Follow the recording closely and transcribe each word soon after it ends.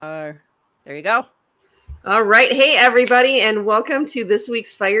There you go. All right. Hey, everybody, and welcome to this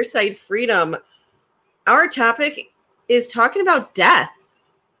week's Fireside Freedom. Our topic is talking about death.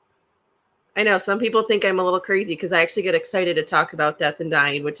 I know some people think I'm a little crazy because I actually get excited to talk about death and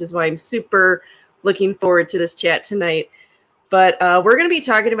dying, which is why I'm super looking forward to this chat tonight. But we're going to be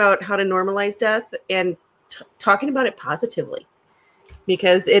talking about how to normalize death and talking about it positively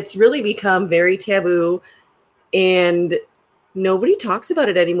because it's really become very taboo and nobody talks about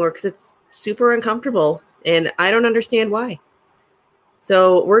it anymore because it's super uncomfortable. And I don't understand why.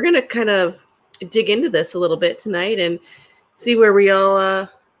 So we're going to kind of dig into this a little bit tonight and see where we all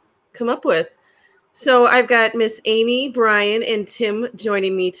come up with. So I've got Miss Amy, Brian, and Tim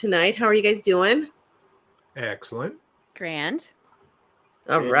joining me tonight. How are you guys doing? Excellent. Grand.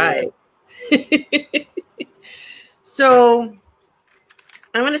 All right. So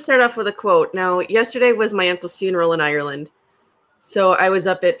I want to start off with a quote. Now, yesterday was my uncle's funeral in Ireland. So I was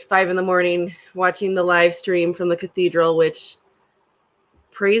up at 5 a.m. watching the live stream from the cathedral, which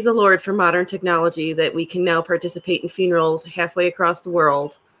praise the Lord for modern technology that we can now participate in funerals halfway across the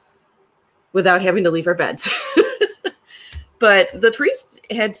world without having to leave our beds. But the priest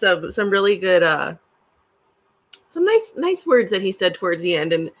had some really good, some nice words that he said towards the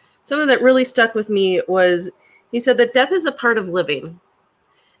end. And something that really stuck with me was he said that death is a part of living.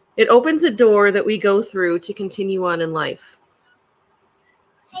 It opens a door that we go through to continue on in life.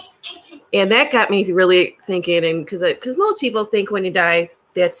 And that got me really thinking, and because most people think when you die,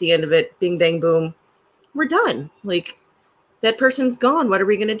 that's the end of it. Bing, bang, boom. We're done. Like, that person's gone. What are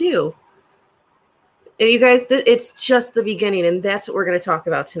we going to do? And you guys, it's just the beginning, and that's what we're going to talk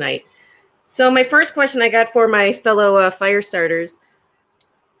about tonight. So my first question I got for my fellow fire starters,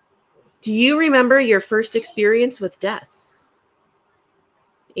 do you remember your first experience with death?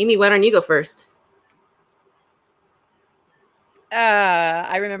 Amy, why don't you go first?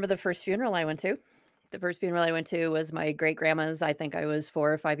 I remember the first funeral I went to. The first funeral I went to was my great-grandma's. I think I was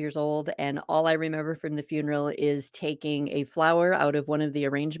 4 or 5 years old, and all I remember from the funeral is taking a flower out of one of the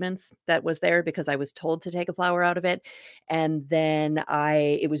arrangements that was there because I was told to take a flower out of it, and then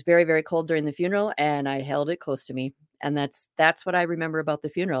it was very, very cold during the funeral, and I held it close to me, and that's what I remember about the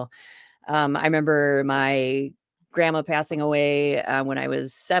funeral. I remember my grandma passing away when I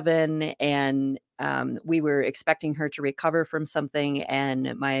was 7, and we were expecting her to recover from something,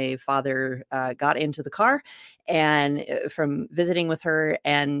 and my father got into the car and from visiting with her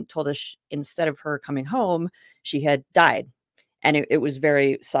and told us instead of her coming home, she had died. And it was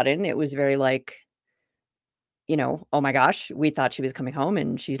very sudden. It was very like, oh my gosh, we thought she was coming home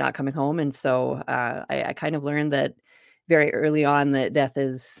and she's not coming home. And so I kind of learned that very early on that death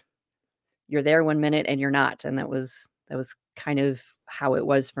is, you're there one minute and you're not. And that was kind of how it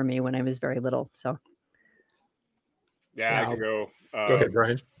was for me when I was very little. So. Yeah, I can go. Go ahead,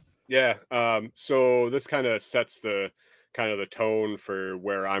 Brian. Yeah. So this kind of sets the tone for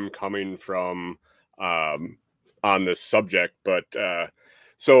where I'm coming from on this subject. But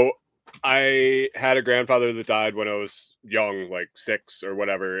so I had a grandfather that died when I was young, like 6 or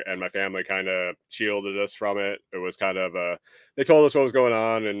whatever, and my family kind of shielded us from it. It was kind of they told us what was going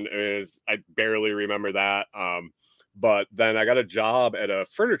on, and I barely remember that. But then I got a job at a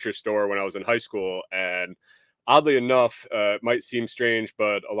furniture store when I was in high school, and oddly enough, it might seem strange,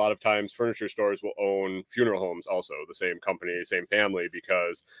 but a lot of times furniture stores will own funeral homes also, the same company, same family,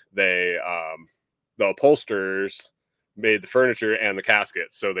 because they, the upholsterers made the furniture and the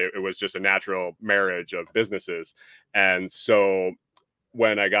caskets. So it was just a natural marriage of businesses. And so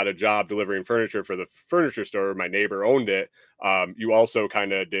when I got a job delivering furniture for the furniture store, my neighbor owned it. You also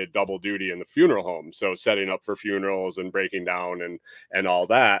kind of did double duty in the funeral home. So setting up for funerals and breaking down and all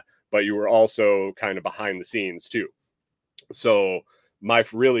that. But you were also kind of behind the scenes too. So my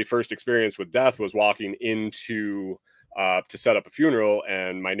really first experience with death was walking into to set up a funeral,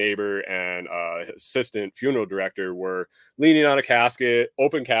 and my neighbor and assistant funeral director were leaning on a casket,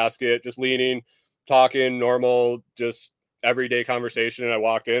 open casket, just leaning, talking normal, just everyday conversation. And I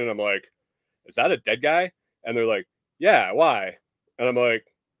walked in and I'm like, is that a dead guy? And they're like, yeah, why? And I'm like,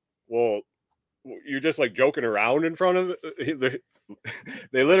 well, you're just like joking around in front of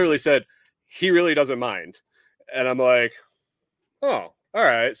they literally said he really doesn't mind. And I'm like, oh, all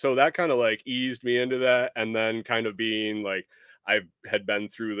right. So that kind of like eased me into that. And then kind of being like, I had been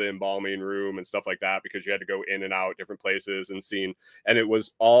through the embalming room and stuff like that because you had to go in and out different places and seeing, and it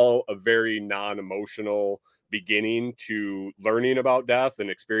was all a very non-emotional beginning to learning about death and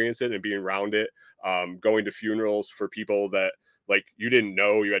experience it and being around it, going to funerals for people that like you didn't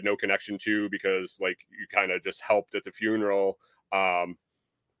know, you had no connection to because like you kind of just helped at the funeral.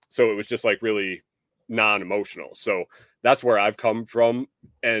 So it was just like really non-emotional. So that's where I've come from.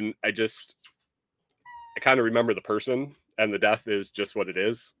 And I kind of remember the person, and the death is just what it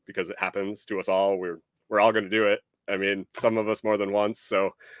is because it happens to us all. We're all going to do it. I mean, some of us more than once.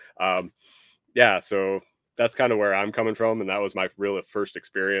 So, yeah, so that's kind of where I'm coming from. And that was my real first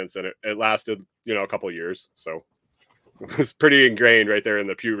experience. And it lasted, a couple of years. So it was pretty ingrained right there in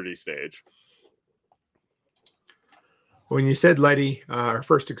the puberty stage. When you said, Letty, our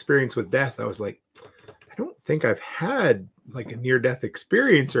first experience with death, I was like, I don't think I've had like a near-death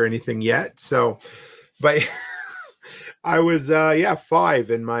experience or anything yet. So, but I was 5,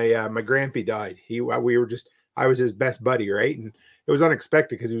 and my grandpa died. I was his best buddy, right? And it was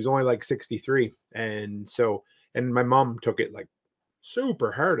unexpected because he was only like 63, and my mom took it like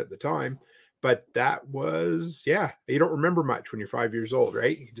super hard at the time. But that was, you don't remember much when you're 5 years old,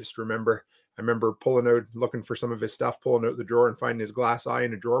 right? You just remember. I remember looking for some of his stuff, pulling out the drawer and finding his glass eye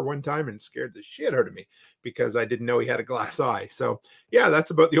in a drawer one time, and scared the shit out of me because I didn't know he had a glass eye. So yeah,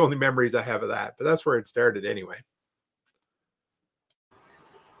 that's about the only memories I have of that, but that's where it started anyway.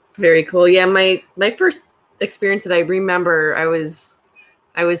 Very cool. Yeah. My first experience that I remember, I was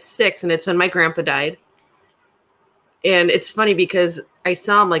 6, and it's when my grandpa died. And it's funny because I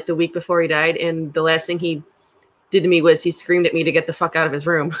saw him like the week before he died, and the last thing he did to me was he screamed at me to get the fuck out of his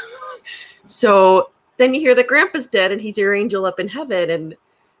room. So then you hear that grandpa's dead and he's your angel up in heaven. And I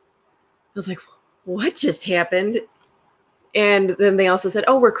was like, what just happened? And then they also said,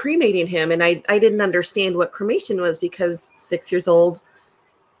 oh, we're cremating him. And I didn't understand what cremation was because 6 years old,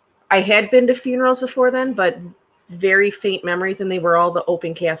 I had been to funerals before then, but very faint memories. And they were all the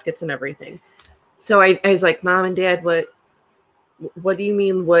open caskets and everything. So I was like, Mom and Dad, what do you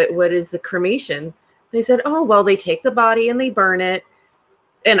mean? What is the cremation? And they said, oh, well, they take the body and they burn it.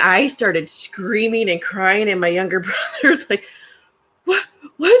 And I started screaming and crying, and my younger brother's like, what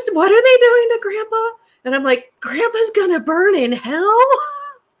are they doing to Grandpa? And I'm like, Grandpa's gonna burn in hell?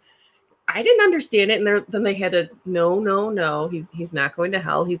 I didn't understand it. And then they had to, no, he's not going to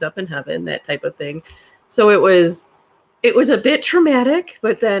hell. He's up in heaven, that type of thing. So it was a bit traumatic,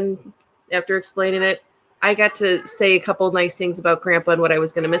 but then after explaining it, I got to say a couple of nice things about Grandpa and what I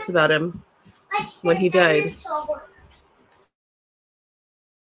was going to miss about him when he died.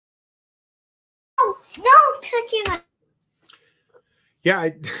 No touching my. Yeah,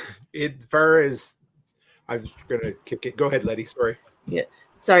 as far as I was gonna kick it. Go ahead, Letty. Sorry. Yeah,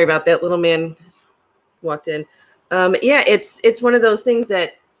 sorry about that. Little man walked in. Yeah, it's one of those things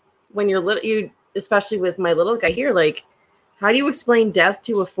that when you're little, you especially with my little guy here, like, how do you explain death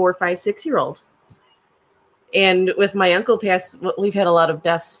to a 4, 5, 6-year-old? And with my uncle passed, we've had a lot of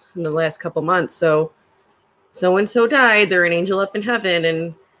deaths in the last couple months. So and so died. They're an angel up in heaven,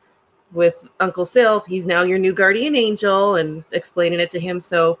 and with Uncle Sil, he's now your new guardian angel, and explaining it to him.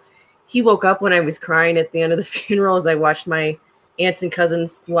 So he woke up when I was crying at the end of the funeral as I watched my aunts and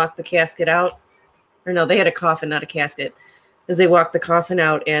cousins walk the casket out. Or no, they had a coffin, not a casket. As they walked the coffin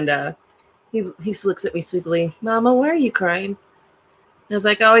out, and he looks at me sleepily. Mama, why are you crying? And I was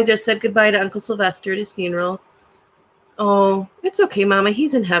like, oh, I just said goodbye to Uncle Sylvester at his funeral. Oh, it's okay, Mama.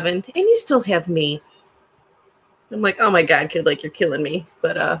 He's in heaven, and you still have me. I'm like, oh my God, kid, like, you're killing me.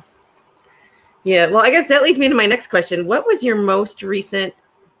 But yeah, well, I guess that leads me to my next question. What was your most recent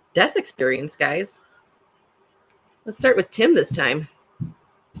death experience, guys? Let's start with Tim this time.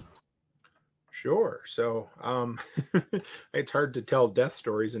 Sure. So it's hard to tell death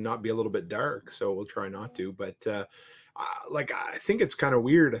stories and not be a little bit dark, so we'll try not to. But I think it's kind of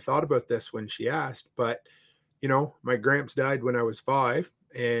weird. I thought about this when she asked, but my gramps died when I was 5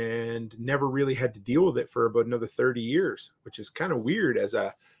 and never really had to deal with it for about another 30 years, which is kind of weird as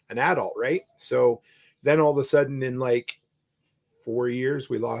an adult, right? So then all of a sudden in like 4 years,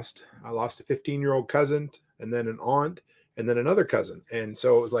 I lost a 15-year-old cousin, and then an aunt, and then another cousin. And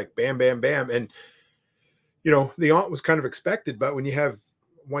so it was like bam, bam, bam. And, the aunt was kind of expected, but when you have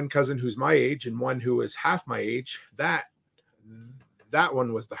one cousin who's my age and one who is half my age, that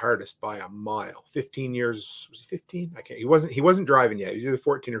one was the hardest by a mile. 15 years, was he 15? He wasn't driving yet. He was either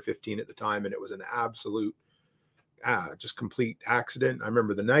 14 or 15 at the time. And it was an absolute, just complete accident. I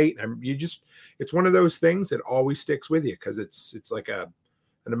remember the night. It's one of those things that always sticks with you because it's like an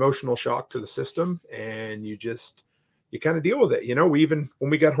emotional shock to the system, and you kind of deal with it. When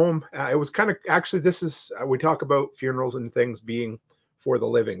we got home, it was kind of, actually, we talk about funerals and things being for the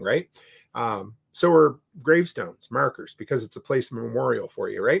living, right? So are gravestones, markers, because it's a place of memorial for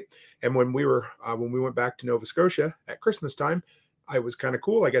you, right? And when we went back to Nova Scotia at Christmas time, I was kind of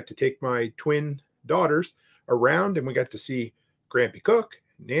cool. I got to take my twin daughters around, and we got to see Grampy Cook,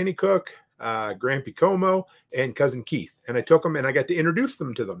 Nanny Cook, Grampy Como, and Cousin Keith. And I took them and I got to introduce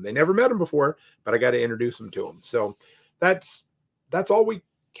them to them. They never met them before, but I got to introduce them to them. So that's all we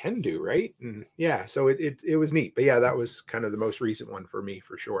can do, right? And yeah, so it was neat. But yeah, that was kind of the most recent one for me,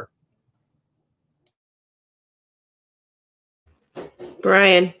 for sure.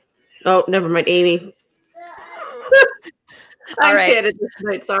 Brian. Oh, never mind, Amy. All I'm right. kidding this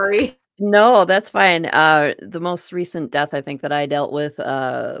night, sorry. No, that's fine. The most recent death I think that I dealt with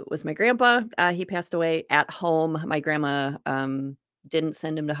was my grandpa. He passed away at home. My grandma didn't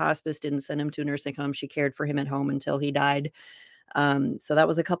send him to hospice, didn't send him to a nursing home. She cared for him at home until he died. So that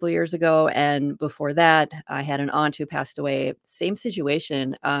was a couple of years ago. And before that, I had an aunt who passed away. Same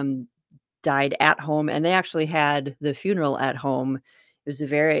situation, died at home, and they actually had the funeral at home.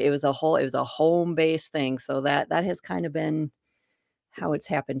 It was a home-based thing. So that has kind of been how it's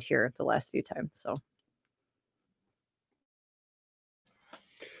happened here the last few times. So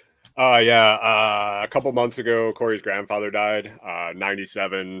a couple months ago, Corey's grandfather died,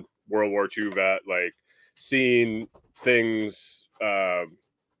 97, World War II vet, like seeing things,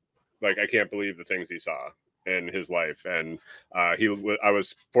 like I can't believe the things he saw in his life. And I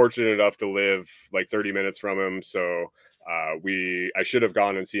was fortunate enough to live like 30 minutes from him. So I should have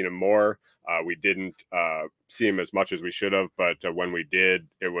gone and seen him more. We didn't see him as much as we should have, but when we did,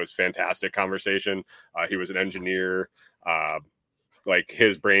 it was fantastic conversation. He was an engineer. Like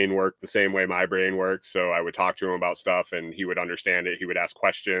his brain worked the same way my brain works. So I would talk to him about stuff and he would understand it. He would ask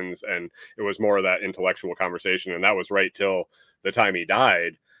questions and it was more of that intellectual conversation. And that was right till the time he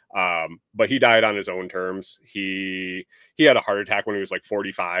died. But he died on his own terms. He had a heart attack when he was like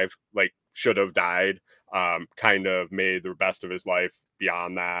 45, like should have died, kind of made the best of his life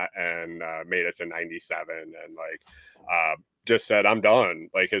beyond that and made it to 97 and like just said, I'm done.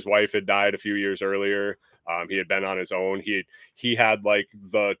 Like his wife had died a few years earlier. He had been on his own. He had like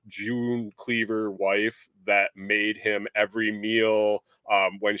the June Cleaver wife that made him every meal.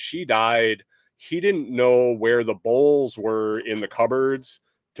 When she died, he didn't know where the bowls were in the cupboards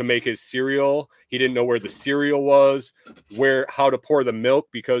to make his cereal. He didn't know where the cereal was, how to pour the milk,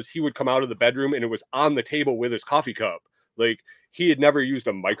 because he would come out of the bedroom and it was on the table with his coffee cup. Like he had never used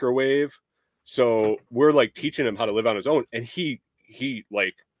a microwave. So we're like teaching him how to live on his own. And he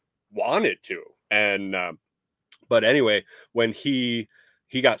like wanted to. And, but anyway, when he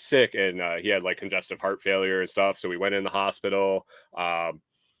got sick and he had like congestive heart failure and stuff. So we went in the hospital.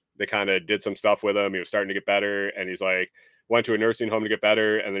 They kind of did some stuff with him. He was starting to get better. And he's like, went to a nursing home to get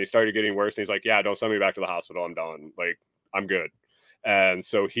better. And then he started getting worse. And he's like, yeah, don't send me back to the hospital. I'm done. Like, I'm good. And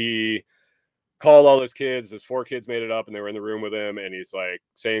so he called all his kids. His 4 kids made it up and they were in the room with him. And he's like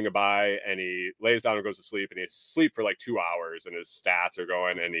saying goodbye. And he lays down and goes to sleep. And he sleeps for like 2 hours and his stats are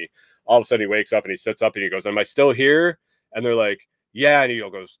going. And all of a sudden he wakes up and he sits up and he goes, am I still here? And they're like, yeah. And he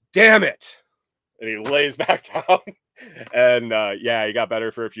goes, damn it. And he lays back down. And he got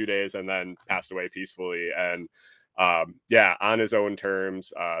better for a few days and then passed away peacefully. And on his own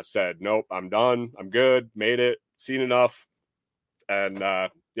terms, said, nope, I'm done. I'm good. Made it. Seen enough. And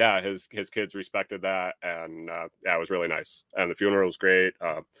his kids respected that. And it was really nice. And the funeral was great.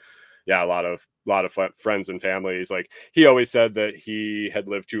 A lot of friends and families. Like he always said that he had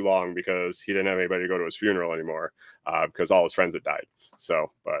lived too long because he didn't have anybody to go to his funeral anymore because all his friends had died.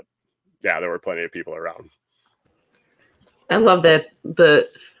 So, but there were plenty of people around. I love that.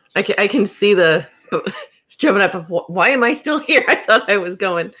 I can see the jumping up of why am I still here? I thought I was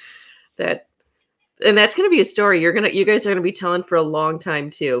going that, and that's going to be a story you guys are going to be telling for a long time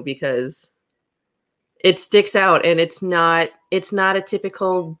too, because it sticks out and it's not a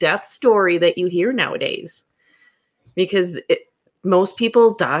typical death story that you hear nowadays, because most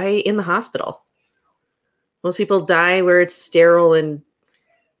people die in the hospital. Most people die where it's sterile and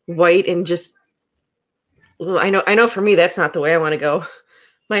white and just, I know for me, that's not the way I want to go.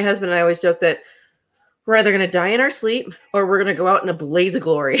 My husband and I always joke that we're either going to die in our sleep or we're going to go out in a blaze of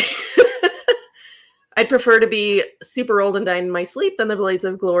glory. I'd prefer to be super old and die in my sleep than the blaze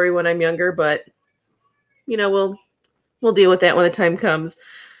of glory when I'm younger, but we'll deal with that when the time comes.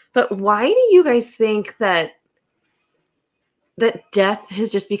 But why do you guys think that death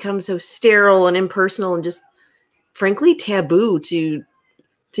has just become so sterile and impersonal and just frankly taboo to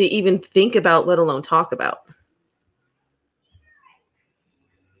even think about, let alone talk about?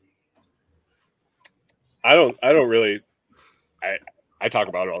 I don't really, I talk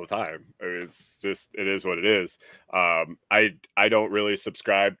about it all the time. It's just, it is what it is. I don't really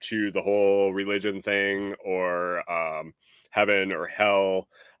subscribe to the whole religion thing or heaven or hell.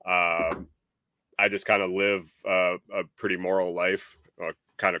 I just kind of live a pretty moral life, a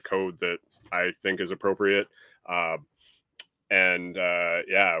kind of code that I think is appropriate.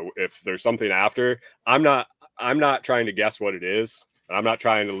 If there's something after, I'm not trying to guess what it is. And I'm not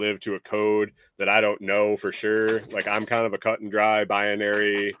trying to live to a code that I don't know for sure. Like, I'm kind of a cut and dry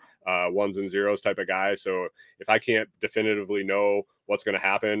binary ones and zeros type of guy. So if I can't definitively know what's going to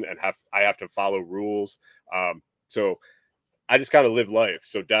happen and I have to follow rules. So I just kind of live life.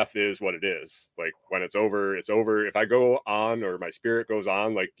 So death is what it is. Like, when it's over, it's over. If I go on, or my spirit goes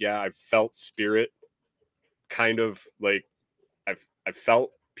on, like, yeah, I've felt spirit kind of like I've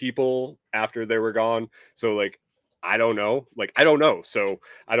felt people after they were gone. So like, I don't know. So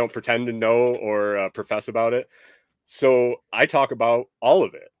I don't pretend to know or profess about it. So I talk about all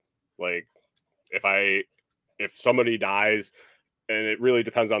of it. Like, if somebody dies, and it really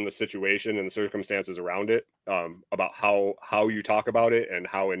depends on the situation and the circumstances around it, about how you talk about it and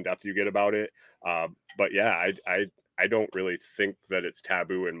how in depth you get about it. But yeah, I don't really think that it's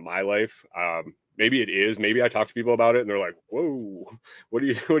taboo in my life. Maybe it is. Maybe I talk to people about it and they're like, "Whoa, what are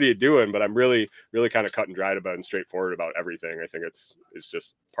you doing?" But I'm really, really kind of cut and dried about and straightforward about everything. I think it's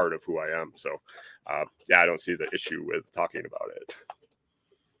just part of who I am. So, yeah, I don't see the issue with talking about it.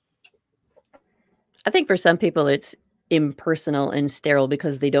 I think for some people it's impersonal and sterile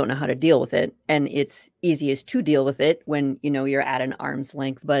because they don't know how to deal with it, and it's easiest to deal with it when you're at an arm's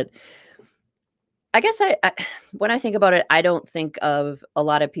length. But I guess I when I think about it, I don't think of a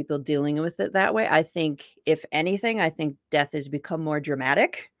lot of people dealing with it that way. I think, if anything, I think death has become more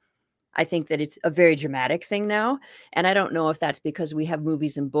dramatic. I think that it's a very dramatic thing now, and I don't know if that's because we have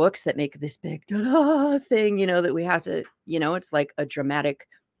movies and books that make this big da-da thing, that we have to, it's like a dramatic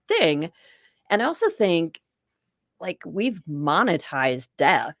thing. And I also think, like, we've monetized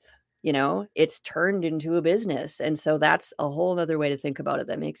death, it's turned into a business. And so that's a whole other way to think about it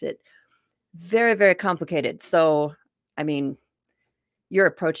that makes it very, very complicated. So, I mean, your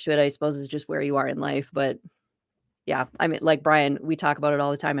approach to it, I suppose, is just where you are in life. But yeah, I mean, like Brian, we talk about it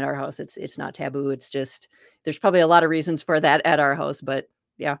all the time at our house. It's not taboo. It's just, there's probably a lot of reasons for that at our house. But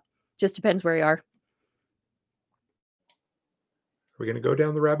yeah, just depends where you are. We're going to go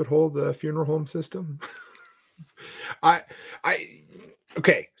down the rabbit hole of the funeral home system.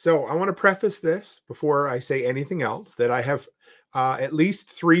 Okay, so I want to preface this before I say anything else, that I have at least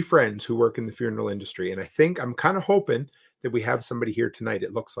 3 friends who work in the funeral industry. And I think I'm kind of hoping that we have somebody here tonight.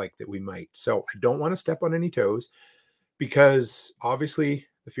 It looks like that we might. So I don't want to step on any toes, because obviously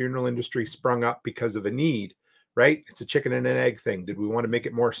the funeral industry sprung up because of a need, right? It's a chicken and an egg thing. Did we want to make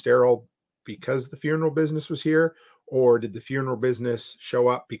it more sterile because the funeral business was here? Or did the funeral business show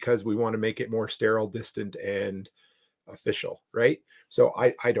up because we want to make it more sterile, distant, and official, right? So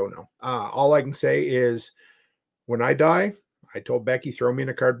I don't know. All I can say is, when I die, I told Becky, throw me in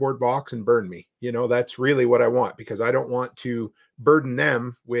a cardboard box and burn me. That's really what I want, because I don't want to burden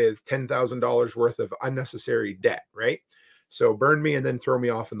them with $10,000 worth of unnecessary debt, right? So burn me and then throw me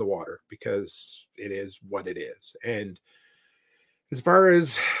off in the water, because it is what it is. And as far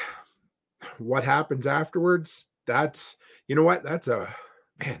as what happens afterwards, that's, anyway,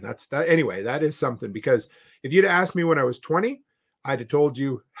 that is something. Because if you'd asked me when I was 20, I'd have told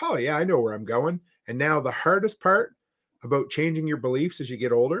you, oh yeah, I know where I'm going. And now the hardest part about changing your beliefs as you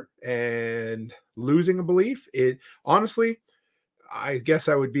get older and losing a belief, honestly, I guess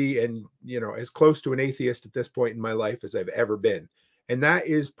I would be, as close to an atheist at this point in my life as I've ever been. And that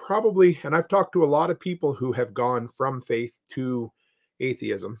is probably, and I've talked to a lot of people who have gone from faith to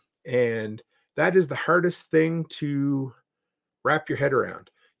atheism, and that is the hardest thing to wrap your head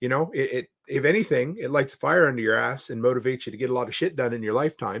around. It if anything, it lights a fire under your ass and motivates you to get a lot of shit done in your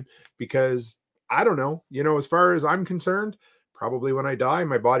lifetime. Because I don't know, as far as I'm concerned, probably when I die,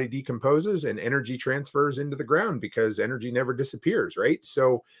 my body decomposes and energy transfers into the ground, because energy never disappears, right?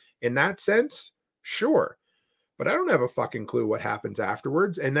 So in that sense, sure. But I don't have a fucking clue what happens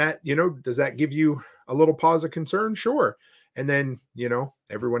afterwards. And that, does that give you a little pause of concern? Sure. And then,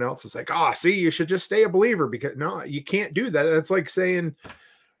 everyone else is like, see, you should just stay a believer, because no, you can't do that. That's like saying,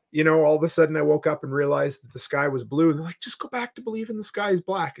 all of a sudden I woke up and realized that the sky was blue, and they're like, just go back to believing the sky is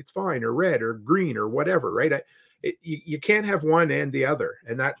black. It's fine, or red or green or whatever. Right. You can't have one and the other.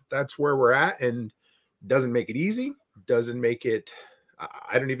 And that's where we're at, and doesn't make it easy. Doesn't make it,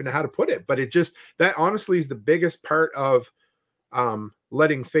 I don't even know how to put it, but that honestly is the biggest part of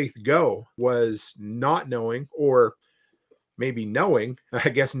letting faith go, was not knowing, or maybe knowing. I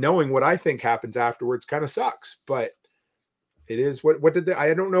guess knowing what I think happens afterwards kind of sucks, but it is what did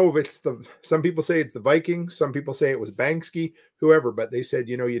I don't know if it's some people say it's the Vikings, some people say it was Banksy, whoever, but they said,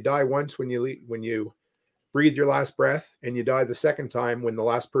 you die once when you breathe your last breath, and you die the second time when the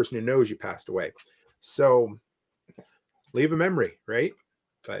last person who knows you passed away. So leave a memory, right?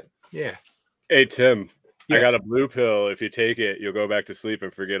 But yeah. Hey, Tim. I got a blue pill. If you take it, you'll go back to sleep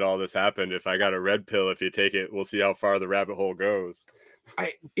and forget all this happened. If I got a red pill, if you take it, we'll see how far the rabbit hole goes.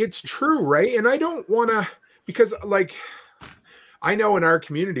 It's true, right? And I don't want to, because like, I know in our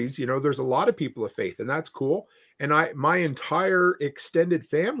communities, there's a lot of people of faith, and that's cool. And my entire extended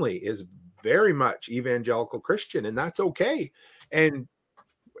family is very much evangelical Christian, and that's okay. And,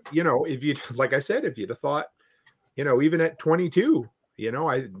 if you, like I said, if you'd have thought, even at 22,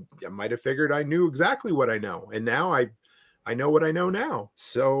 I might have figured I knew exactly what I know. And now I know what I know now.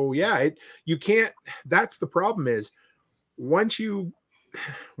 So yeah, you can't, that's the problem is once you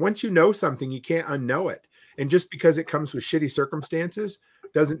know something, you can't unknow it. And just because it comes with shitty circumstances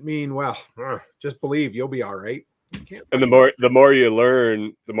doesn't mean, well, just believe you'll be all right. And the more you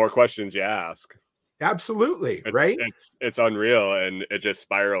learn, the more questions you ask. Absolutely. Right. It's unreal. And it just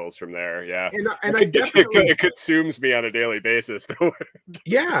spirals from there. Yeah. And I definitely, it consumes me on a daily basis.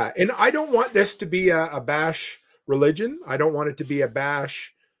 Yeah. And I don't want this to be a bash religion. I don't want it to be a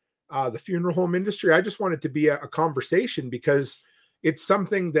bash the funeral home industry. I just want it to be a conversation, because it's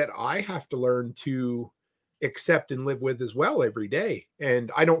something that I have to learn to accept and live with as well every day.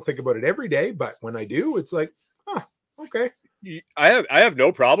 And I don't think about it every day, but when I do, it's like, okay. I have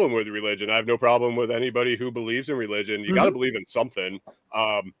no problem with religion. I have no problem with anybody who believes in religion. You got to believe in something.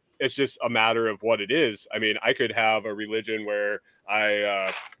 It's just a matter of what it is. I mean, I could have a religion where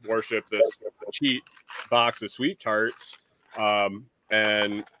I worship this cheap box of sweet tarts.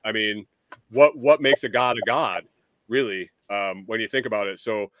 And I mean, what makes a God, really, when you think about it?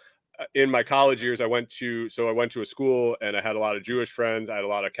 So in my college years, I went to a school, and I had a lot of Jewish friends. I had a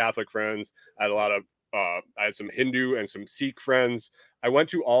lot of Catholic friends. I had some Hindu and some Sikh friends. I went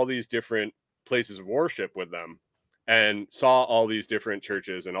to all these different places of worship with them and saw all these different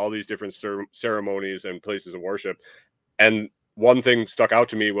churches and all these different ceremonies and places of worship. And one thing stuck out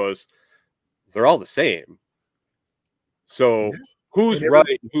to me was they're all the same. So who's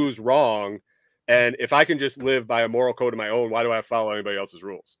right and who's wrong? And if I can just live by a moral code of my own, why do I have to follow anybody else's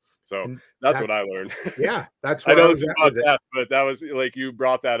rules? So that's what I learned. Yeah, that's I know this is about death, but that was like, you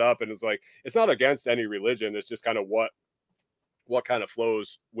brought that up, and it's like, it's not against any religion. It's just kind of what kind of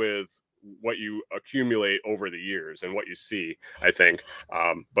flows with what you accumulate over the years and what you see, I think.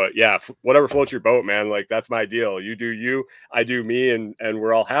 But yeah, whatever floats your boat, man. Like, that's my deal. You do you, I do me, and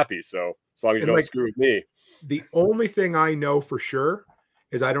we're all happy. So as long as you don't screw with me. The only thing I know for sure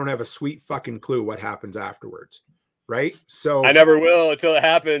is I don't have a sweet fucking clue what happens afterwards. Right. So I never will until it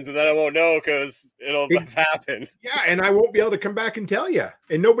happens, and then I won't know because it'll have happened. Yeah. And I won't be able to come back and tell you,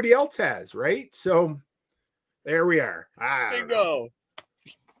 and nobody else has. Right. So there we are. Bingo.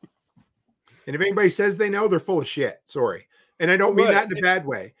 And if anybody says they know, they're full of shit. Sorry. And I don't mean that in a bad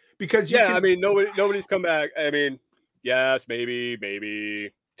way, because I mean, nobody's come back. I mean, yes, maybe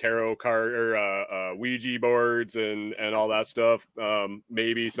tarot card or Ouija boards and all that stuff.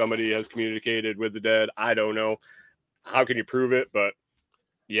 Maybe somebody has communicated with the dead. I don't know. How can you prove it? But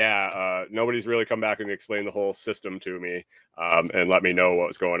yeah, nobody's really come back and explained the whole system to me and let me know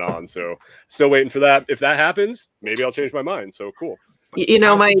what's going on. So still waiting for that. If that happens, maybe I'll change my mind. So cool. You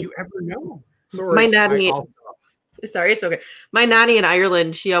ever know? Sorry, my nanny. Sorry, it's okay. My nanny in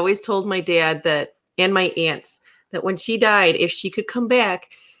Ireland, she always told my dad and my aunts that when she died, if she could come back,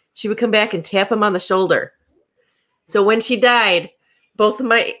 she would come back and tap him on the shoulder. So when she died, both of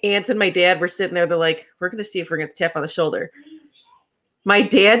my aunts and my dad were sitting there. They're like, we're going to see if we're going to tap on the shoulder. My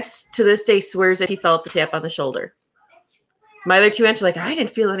dad, to this day, swears that he felt the tap on the shoulder. My other two aunts are like, I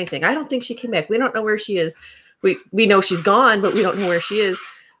didn't feel anything. I don't think she came back. We don't know where she is. We know she's gone, but we don't know where she is.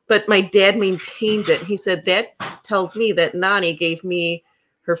 But my dad maintains it. He said, that tells me that Nani gave me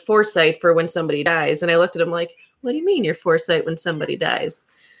her foresight for when somebody dies. And I looked at him like, what do you mean your foresight when somebody dies?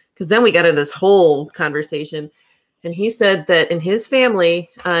 Because then we got into this whole conversation. And he said that in his family,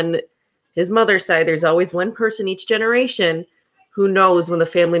 on his mother's side, there's always one person each generation who knows when the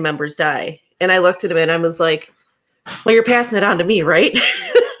family members die. And I looked at him and I was like, well, you're passing it on to me, right?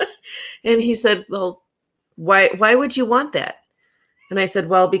 And he said, well, why would you want that? And I said,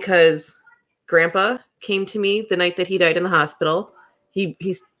 well, because Grandpa came to me the night that he died in the hospital. He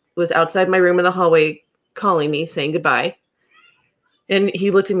was outside my room in the hallway calling me, saying goodbye. And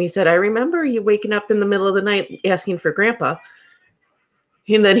he looked at me and said, I remember you waking up in the middle of the night asking for Grandpa.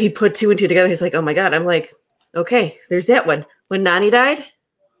 And then he put two and two together. He's like, oh my God. I'm like, okay, there's that one. When Nani died,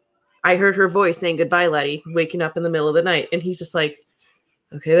 I heard her voice saying goodbye, Letty, waking up in the middle of the night. And he's just like,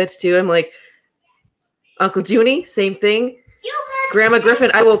 okay, that's two. I'm like, Uncle Junie, same thing. Grandma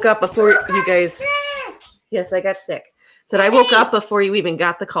Griffin, I woke up before you guys. Sick. Yes, I got sick. Said I woke up before you even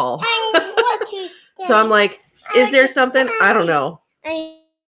got the call. So I'm like, is there something? I don't know.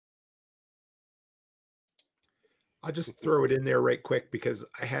 I'll just throw it in there right quick because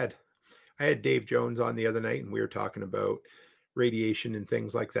I had Dave Jones on the other night and we were talking about radiation and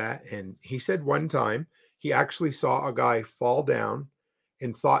things like that. And he said one time he actually saw a guy fall down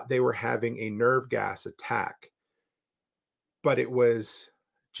and thought they were having a nerve gas attack, but it was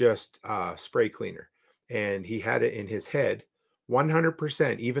just spray cleaner. And he had it in his head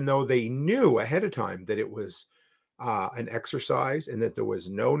 100%, even though they knew ahead of time that it was an exercise and that there was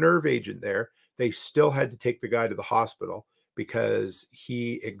no nerve agent there. They still had to take the guy to the hospital because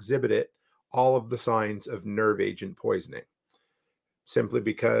he exhibited all of the signs of nerve agent poisoning, simply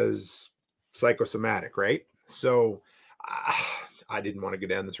because psychosomatic, right? So I didn't want to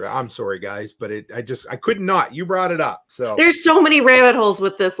go down this route. I'm sorry, guys, but I could not. You brought it up. So there's so many rabbit holes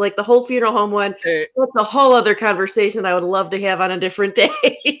with this, like the whole funeral home one. Hey, that's a whole other conversation I would love to have on a different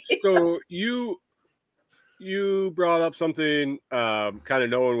day. So you brought up something, kind of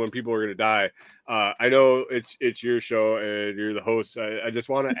knowing when people are going to die. I know it's your show and you're the host. I just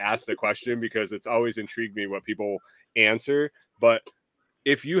want to ask the question because it's always intrigued me what people answer. But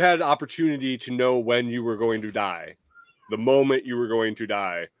if you had opportunity to know when you were going to die, the moment you were going to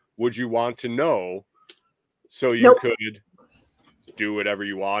die, would you want to know so you could do whatever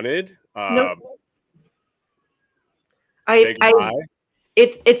you wanted? Say goodbye?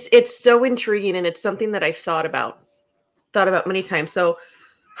 It's so intriguing, and it's something that I've thought about many times. So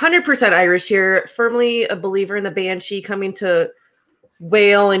 100% Irish here, firmly a believer in the banshee coming to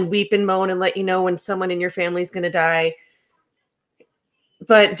wail and weep and moan and let you know when someone in your family is going to die.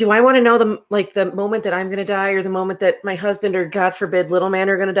 But do I want to know the moment that I'm going to die or the moment that my husband or, God forbid, little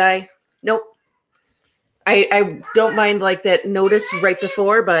man are going to die? Nope. I don't mind like that notice right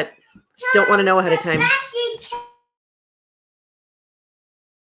before, but don't want to know ahead of time.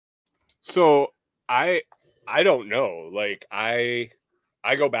 So I don't know. Like I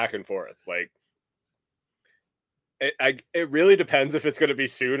go back and forth. Like it really depends if it's going to be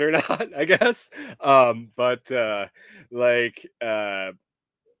soon or not, I guess.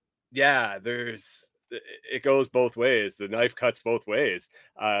 Yeah, it goes both ways. The knife cuts both ways.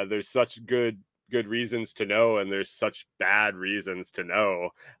 There's such good reasons to know, and there's such bad reasons to know.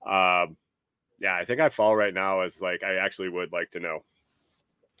 Yeah, I think I fall right now as like I actually would like to know.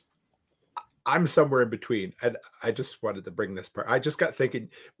 I'm somewhere in between. And I just wanted to bring this part. I just got thinking,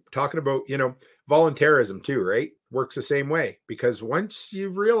 talking about, voluntarism too, right? Works the same way, because once you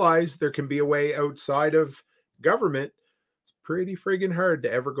realize there can be a way outside of government, it's pretty friggin' hard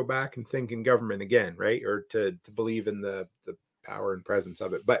to ever go back and think in government again, right? Or to believe in the power and presence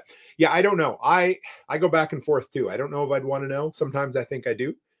of it. But yeah, I don't know. I go back and forth too. I don't know if I'd want to know. Sometimes I think I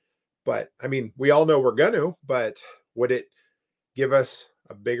do. But I mean, we all know we're going to, but would it give us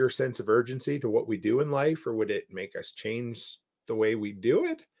a bigger sense of urgency to what we do in life, or would it make us change the way we do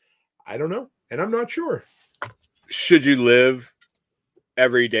it? I don't know. And I'm not sure. Should you live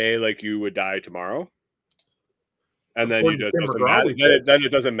every day like you would die tomorrow? And then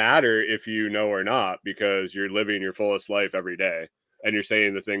it doesn't matter if you know or not, because you're living your fullest life every day and you're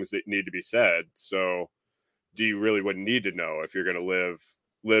saying the things that need to be said. So do you really wouldn't need to know if you're going to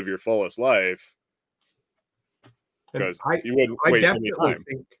live your fullest life? Because you wouldn't waste any time.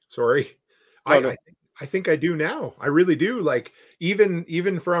 I think I do now. I really do. Like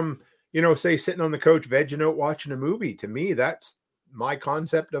even from, say sitting on the couch, vegging out, watching a movie, to me, that's my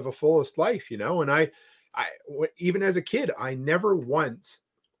concept of a fullest life, and I even as a kid, I never once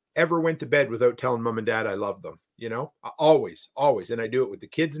ever went to bed without telling mom and dad I love them. Always. And I do it with the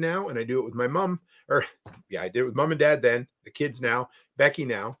kids now, and I do it with my mom. I did it with mom and dad then, the kids now, Becky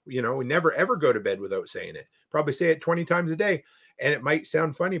now. We never ever go to bed without saying it. Probably say it 20 times a day. And it might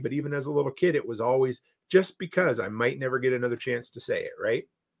sound funny, but even as a little kid, it was always just because I might never get another chance to say it, right?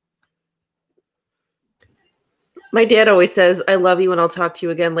 My dad always says, I love you and I'll talk to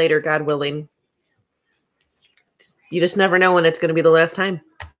you again later, God willing. You just never know when it's going to be the last time.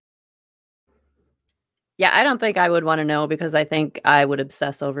 Yeah, I don't think I would want to know, because I think I would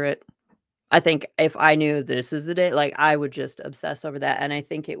obsess over it. I think if I knew this is the day, like I would just obsess over that. And I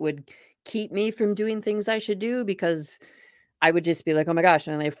think it would keep me from doing things I should do, because I would just be like, oh my gosh,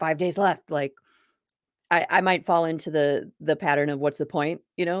 I only have 5 days left. Like I might fall into the pattern of what's the point,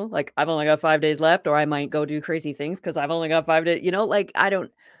 like I've only got 5 days left, or I might go do crazy things because I've only got 5 days, like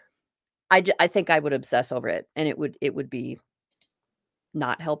I think I would obsess over it, and it would be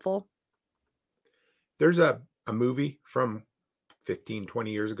not helpful. There's a movie from 15,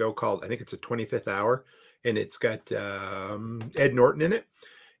 20 years ago called, I think it's a 25th Hour, and it's got Ed Norton in it.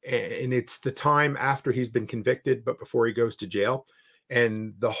 And it's the time after he's been convicted, but before he goes to jail.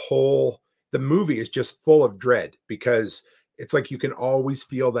 And the movie is just full of dread, because it's like you can always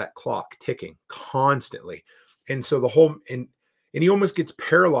feel that clock ticking constantly. And so the whole, and he almost gets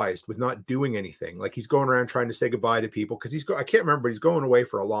paralyzed with not doing anything. Like he's going around trying to say goodbye to people because I can't remember, but he's going away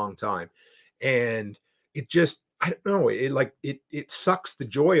for a long time. And it just, I don't know, it sucks the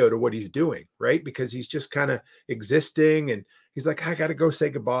joy out of what he's doing, right? Because he's just kind of existing and he's like, I got to go say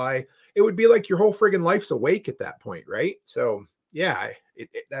goodbye. It would be like your whole friggin' life's awake at that point, right? So yeah,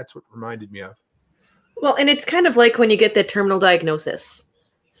 that's what reminded me of. Well, and it's kind of like when you get the terminal diagnosis.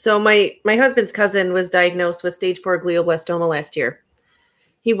 So my husband's cousin was diagnosed with stage 4 glioblastoma last year.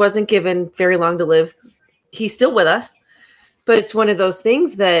 He wasn't given very long to live. He's still with us, but it's one of those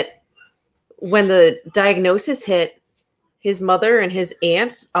things that when the diagnosis hit, his mother and his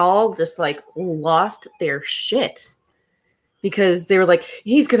aunts all just like lost their shit because they were like,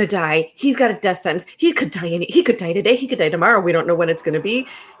 he's going to die. He's got a death sentence. He could die today. He could die tomorrow. We don't know when it's going to be.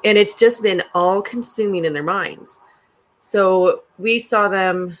 And it's just been all consuming in their minds. So we saw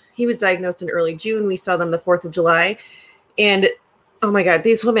them, he was diagnosed in early June. We saw them the 4th of July. And oh my God,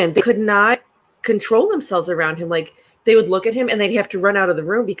 these women, they could not control themselves around him. Like they would look at him and they'd have to run out of the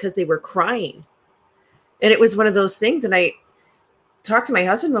room because they were crying. And it was one of those things. And I talked to my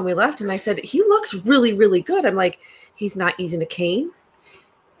husband when we left and I said, he looks really, really good. I'm like, he's not using a cane.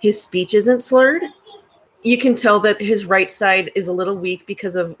 His speech isn't slurred. You can tell that his right side is a little weak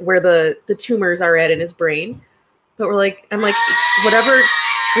because of where the tumors are at in his brain. But I'm like, whatever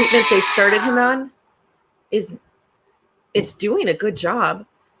treatment they started him on it's doing a good job.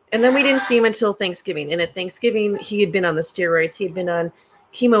 And then we didn't see him until Thanksgiving. And at Thanksgiving, he had been on the steroids. He had been on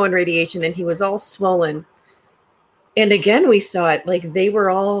chemo and radiation, and he was all swollen. And again, we saw it. Like they were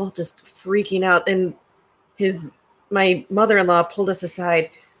all just freaking out. And my mother-in-law pulled us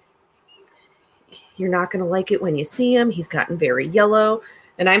aside. You're not going to like it when you see him. He's gotten very yellow.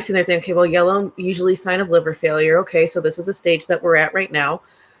 And I'm sitting there thinking, okay, well, yellow, usually sign of liver failure. Okay, so this is a stage that we're at right now.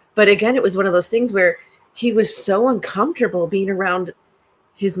 But again, it was one of those things where he was so uncomfortable being around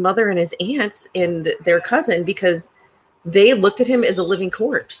his mother and his aunts and their cousin because they looked at him as a living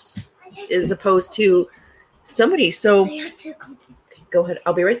corpse as opposed to somebody. So go ahead.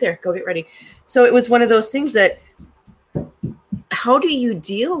 I'll be right there. Go get ready. So it was one of those things that how do you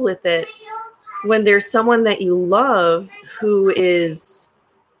deal with it when there's someone that you love who is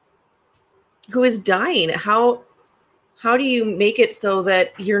dying? How do you make it so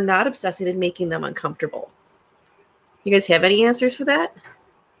that you're not obsessing and making them uncomfortable? You guys have any answers for that?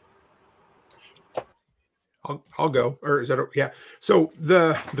 I'll go. Or is that yeah? So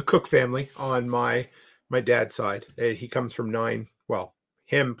the Cook family on my dad's side, he comes from 9. Well,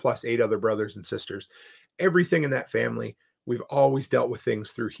 him plus 8 other brothers and sisters. Everything in that family, we've always dealt with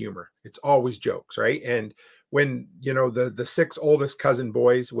things through humor. It's always jokes, right? And when the 6 oldest cousin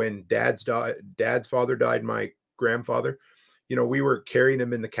boys, when dad's father died, my grandfather, we were carrying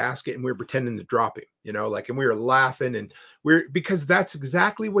him in the casket and we were pretending to drop him, and we were laughing and because that's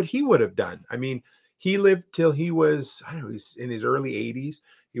exactly what he would have done. I mean, he lived till he was, I don't know, he's in his early 80s.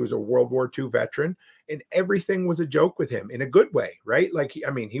 He was a World War II veteran and everything was a joke with him in a good way, right? Like,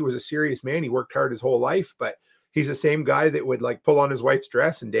 he was a serious man. He worked hard his whole life, but he's the same guy that would like pull on his wife's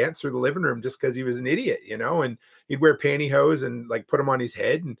dress and dance through the living room just because he was an idiot, and he'd wear pantyhose and like put them on his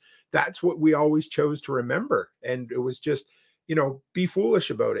head. And that's what we always chose to remember. And it was just, be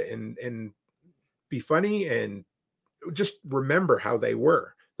foolish about it and be funny and just remember how they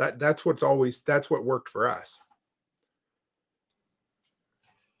were. That's what worked for us.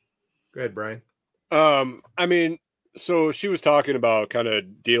 Go ahead, Brian. I mean, so she was talking about kind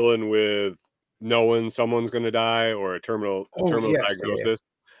of dealing with knowing someone's going to die or a terminal diagnosis.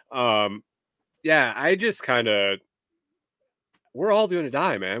 Yeah. I just kind of, we're all going to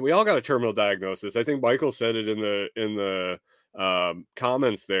die, man. We all got a terminal diagnosis. I think Michael said it in the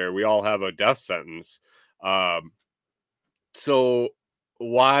comments there. We all have a death sentence. So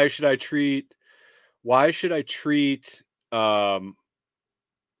why should I treat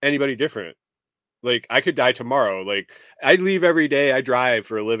anybody different? Like I could die tomorrow. Like I leave every day. I drive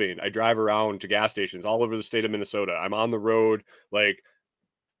for a living. I drive around to gas stations all over the state of Minnesota. I'm on the road. Like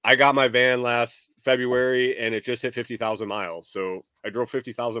I got my van last February and it just hit 50,000 miles. So I drove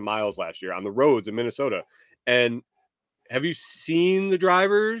 50,000 miles last year on the roads in Minnesota. And have you seen the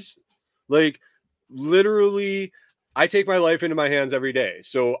drivers? Like literally, I take my life into my hands every day.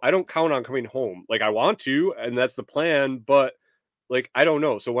 So I don't count on coming home. Like I want to, and that's the plan, but like, I don't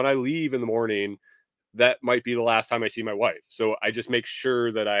know. So when I leave in the morning, that might be the last time I see my wife. So I just make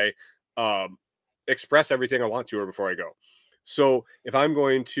sure that I express everything I want to her before I go. So if I'm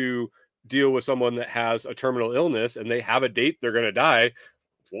going to deal with someone that has a terminal illness and they have a date they're going to die,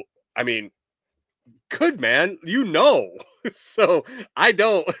 well, I mean, good man, So I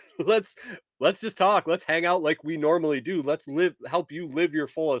don't. let's just talk. Let's hang out like we normally do. Let's help you live your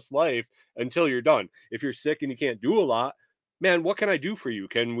fullest life until you're done. If you're sick and you can't do a lot, man, what can I do for you?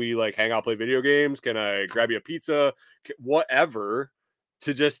 Can we like hang out, play video games? Can I grab you a pizza? Whatever,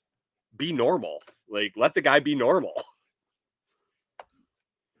 to just be normal. Like, let the guy be normal.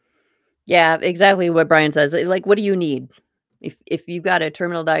 Yeah, exactly what Brian says. Like, what do you need? If you've got a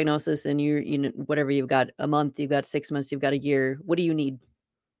terminal diagnosis and whatever, you've got a month, you've got 6 months, you've got a year, what do you need?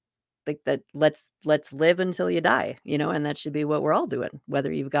 Like that, let's live until you die, and that should be what we're all doing,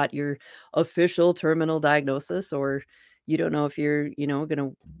 whether you've got your official terminal diagnosis or you don't know if you're,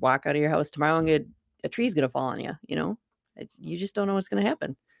 gonna walk out of your house tomorrow and get a tree's gonna fall on you, you just don't know what's gonna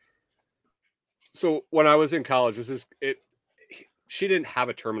happen. So when I was in college, she didn't have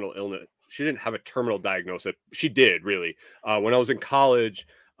a terminal illness. She didn't have a terminal diagnosis. She did, really. When I was in college,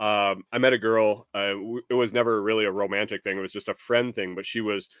 I met a girl. It was never really a romantic thing. It was just a friend thing. But she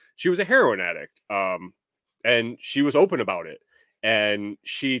was a heroin addict, and she was open about it. And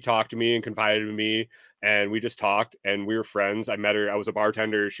she talked to me and confided in me, and we just talked, and we were friends. I met her. I was a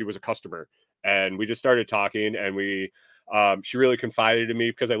bartender. She was a customer, and we just started talking. And she really confided in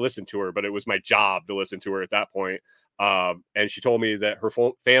me because I listened to her. But it was my job to listen to her at that point. And she told me that her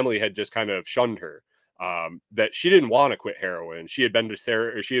family had just kind of shunned her, that she didn't want to quit heroin. She had been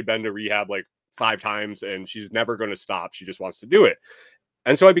to rehab like 5 times and she's never going to stop. She just wants to do it.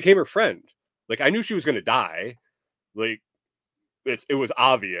 And so I became her friend. Like, I knew she was going to die. Like, it was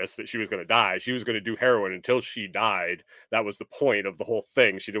obvious that she was going to die. She was going to do heroin until she died. That was the point of the whole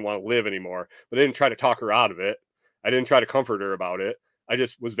thing. She didn't want to live anymore, but I didn't try to talk her out of it. I didn't try to comfort her about it. I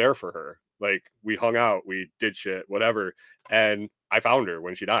just was there for her. Like, we hung out, we did shit, whatever. And I found her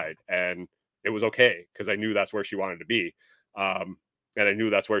when she died, and it was okay because I knew that's where she wanted to be. And I knew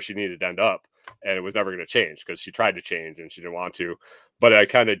that's where she needed to end up, and it was never going to change because she tried to change and she didn't want to. But I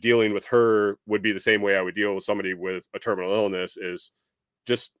kind of dealing with her would be the same way I would deal with somebody with a terminal illness, is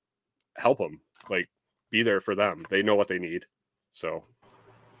just help them, like, be there for them. They know what they need. So.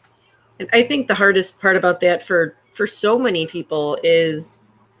 And I think the hardest part about that for so many people is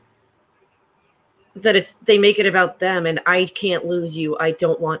that they make it about them, and I can't lose you. I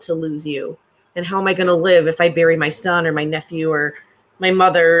don't want to lose you. And how am I going to live if I bury my son or my nephew or my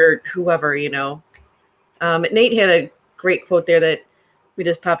mother or whoever, Nate had a great quote there that we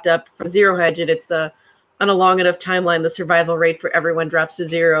just popped up from Zero Hedge, and it's on a long enough timeline, the survival rate for everyone drops to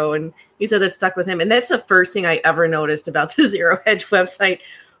 0. And he said that stuck with him. And that's the first thing I ever noticed about the Zero Hedge website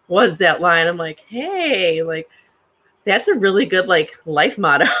was that line. I'm like, hey, like, that's a really good, like, life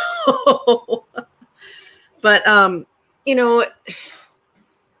motto. But, when you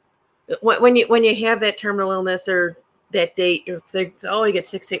have that terminal illness or that date, you get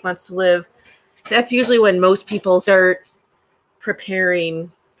 6 to 8 months to live. That's usually when most people start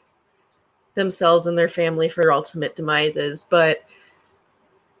preparing themselves and their family for their ultimate demises. But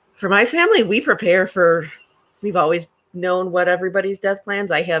for my family, we've always known what everybody's death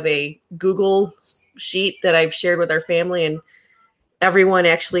plans. I have a Google sheet that I've shared with our family, and everyone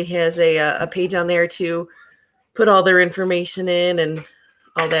actually has a page on there to put all their information in and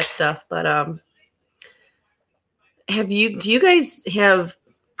all that stuff. But do you guys have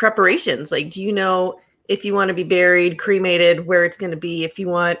preparations? Like, do you know if you want to be buried, cremated, where it's going to be, if you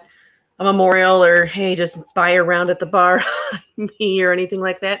want a memorial, or, hey, just buy a round at the bar on me or anything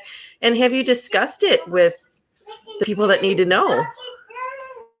like that? And have you discussed it with the people that need to know?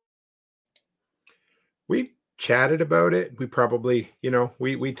 We've chatted about it. We probably,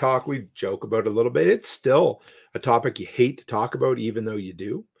 we talk, we joke about it a little bit. It's still a topic you hate to talk about, even though you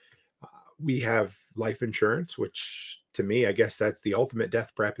do. We have life insurance, which to me, I guess that's the ultimate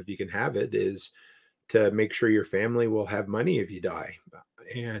death prep, if you can have it, is to make sure your family will have money if you die.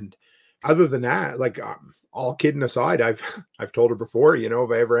 And other than that, like, all kidding aside, I've told her before,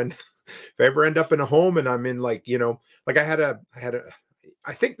 if I ever end up in a home and I'm in, like, like I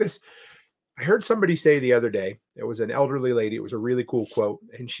heard somebody say the other day, it was an elderly lady. It was a really cool quote.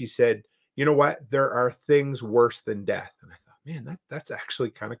 And she said, you know what? There are things worse than death. And I thought, man, that's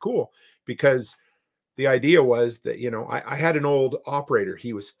actually kind of cool, because the idea was that, I had an old operator.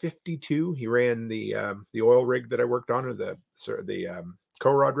 He was 52. He ran the oil rig that I worked on, or the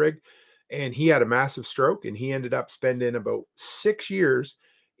co-rod rig. And he had a massive stroke, and he ended up spending about 6 years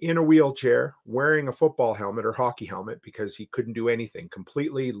in a wheelchair wearing a football helmet or hockey helmet because he couldn't do anything,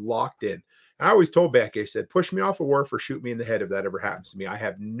 completely locked in. And I always told Becky, I said, push me off a wharf or shoot me in the head if that ever happens to me. I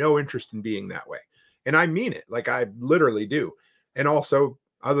have no interest in being that way. And I mean it. Like, I literally do. And also,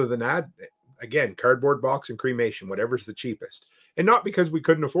 other than that, again, cardboard box and cremation, whatever's the cheapest. And not because we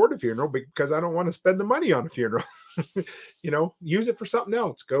couldn't afford a funeral, but because I don't want to spend the money on a funeral. Use it for something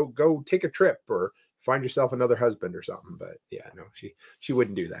else. Go take a trip or find yourself another husband or something. But yeah, no, she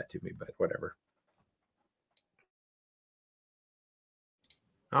wouldn't do that to me, but whatever.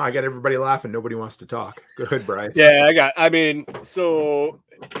 Oh, I got everybody laughing. Nobody wants to talk. Go ahead, Brian. Yeah, I've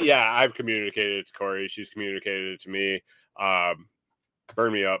communicated to Corey. She's communicated it to me.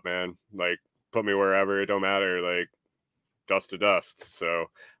 Burn me up, man. Like, put me wherever. It don't matter. Like, dust to dust. So,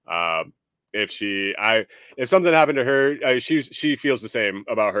 if something happened to her, she feels the same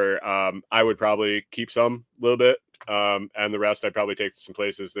about her. I would probably keep some a little bit, and the rest I'd probably take to some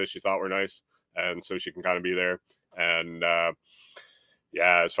places that she thought were nice, and so she can kind of be there. And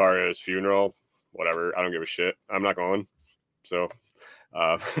yeah, as far as funeral, whatever, I don't give a shit. I'm not going. So,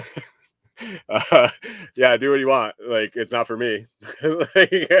 yeah, do what you want. Like, it's not for me.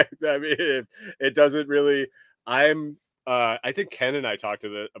 Like, I mean, if it doesn't really, I think Ken and I talked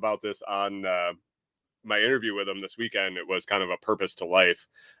about this on my interview with him this weekend. It was kind of a purpose to life.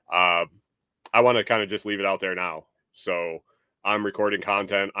 I want to kind of just leave it out there now. So I'm recording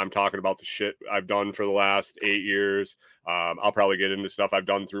content. I'm talking about the shit I've done for the last 8 years. I'll probably get into stuff I've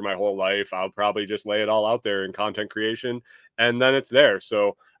done through my whole life. I'll probably just lay it all out there in content creation, and then it's there.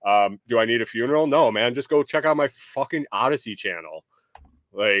 So do I need a funeral? No, man. Just go check out my fucking Odyssey channel.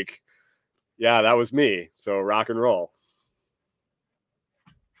 Like, yeah, that was me. So rock and roll.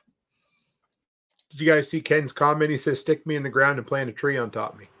 Did you guys see Ken's comment? He says, "Stick me in the ground and plant a tree on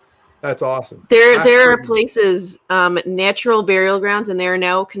top of me." That's awesome. There are places, natural burial grounds, and there are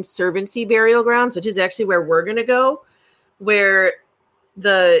now conservancy burial grounds, which is actually where we're going to go, where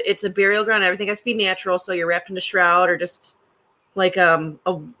it's a burial ground. Everything has to be natural. So you're wrapped in a shroud or just like a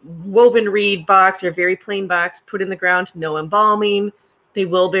woven reed box or a very plain box, put in the ground, no embalming. They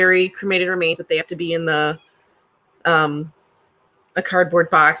will bury cremated remains, but they have to be in a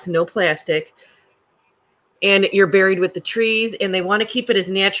cardboard box, no plastic. And you're buried with the trees, and they want to keep it as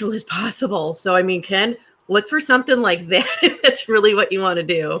natural as possible. So, I mean, Ken, look for something like that if that's really what you want to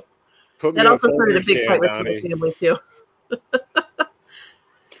do. That also started a big fight with my family, too.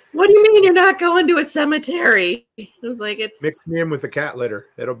 What do you mean you're not going to a cemetery? It was like, it's... Mix me in with the cat litter.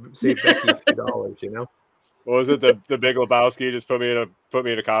 It'll save Becky $2, What was it? The Big Lebowski? Just put me in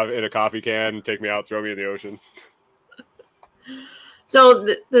a coffee can, take me out, throw me in the ocean. So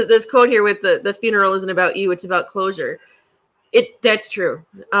this quote here with the funeral isn't about you, it's about closure. That's true.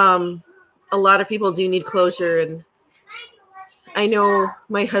 A lot of people do need closure. And I know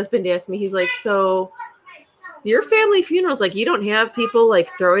my husband asked me, he's like, so your family funerals, like, you don't have people like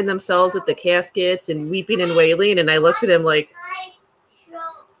throwing themselves at the caskets and weeping and wailing? And I looked at him like,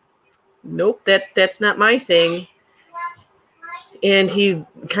 nope, that's not my thing. And he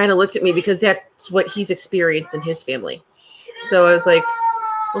kind of looked at me because that's what he's experienced in his family. So I was like,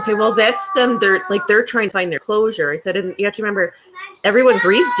 okay, well, that's them. They're trying to find their closure. I said, and you have to remember, everyone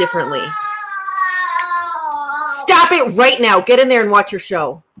grieves differently. Stop it right now. Get in there and watch your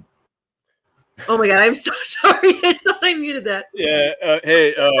show. Oh my God, I'm so sorry. I thought I muted that. Yeah.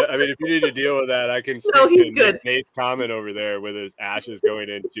 Hey, I mean, if you need to deal with that, I can speak to Nate's comment over there with his ashes going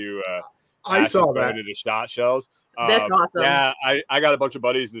into into shot shells. That's awesome. Yeah, I got a bunch of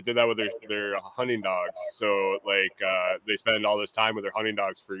buddies that did that with their hunting dogs. So like they spend all this time with their hunting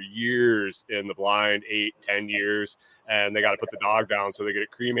dogs for years in the blind, 8-10 years, and they got to put the dog down, so they get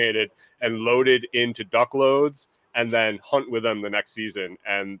it cremated and loaded into duck loads, and then hunt with them the next season,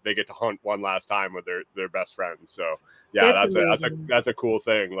 and they get to hunt one last time with their best friends. So yeah, that's a cool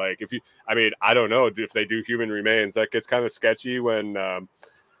thing. Like, I don't know if they do human remains. That gets kind of sketchy when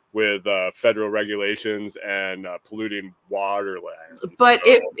with federal regulations and polluting waterlands. But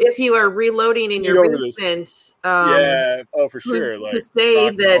so, if you are reloading in your basement, for sure. Like, to say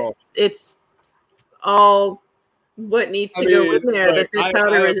that it's all what needs to go in there, that the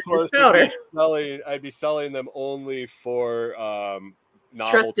powder is powder. I'd be selling them only for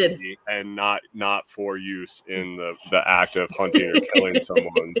novelty trusted and not for use in the act of hunting or killing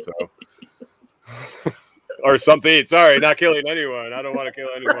someone. So. Or something. Sorry, not killing anyone. I don't want to kill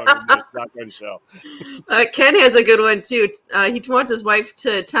anyone with this shotgun shell. Ken has a good one, too. He wants his wife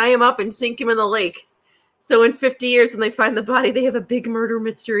to tie him up and sink him in the lake. So in 50 years, when they find the body, they have a big murder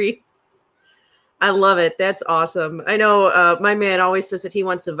mystery. I love it. That's awesome. I know my man always says that he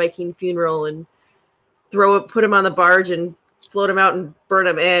wants a Viking funeral and put him on the barge and float him out and burn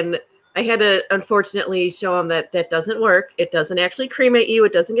him. And I had to, unfortunately, show him that doesn't work. It doesn't actually cremate you.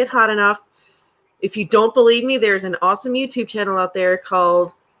 It doesn't get hot enough. If you don't believe me, there's an awesome YouTube channel out there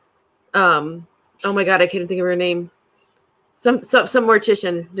called, oh my God, I can't even think of her name. Some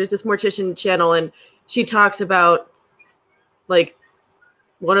mortician. There's this mortician channel, and she talks about Like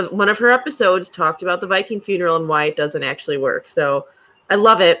one of her episodes talked about the Viking funeral and why it doesn't actually work. So I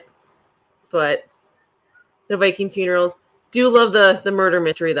love it, but the Viking funerals do love the murder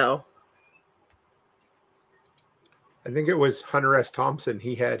mystery though. I think it was Hunter S. Thompson.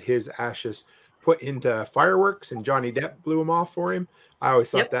 He had his ashes put into fireworks, and Johnny Depp blew them off for him. I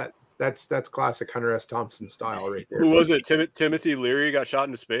always thought that's classic Hunter S. Thompson style right there. Who was it? Timothy Leary got shot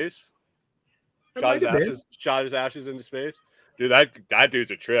into space. Shot his ashes into space. Dude, that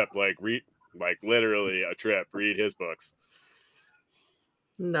dude's a trip. Like literally a trip. Read his books.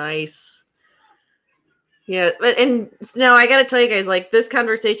 Nice. Yeah, and now I got to tell you guys, like this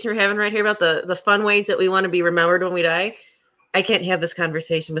conversation we're having right here about the fun ways that we want to be remembered when we die, I can't have this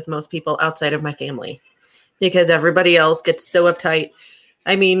conversation with most people outside of my family because everybody else gets so uptight.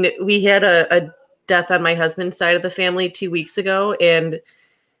 I mean, we had a death on my husband's side of the family 2 weeks ago, and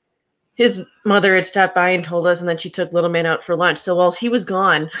his mother had stopped by and told us, and then she took little man out for lunch. So while he was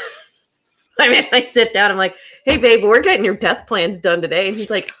gone, I sit down, I'm like, hey, babe, we're getting your death plans done today. And he's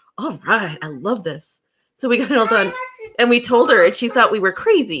like, all right, I love this. So we got it all done, and we told her, and she thought we were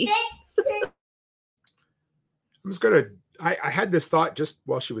crazy. I had this thought just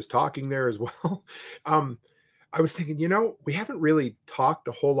while she was talking there as well. I was thinking, we haven't really talked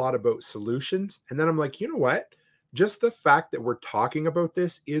a whole lot about solutions. And then I'm like, you know what? Just the fact that we're talking about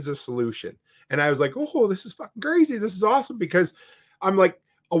this is a solution. And I was like, oh, this is fucking crazy. This is awesome. Because I'm like,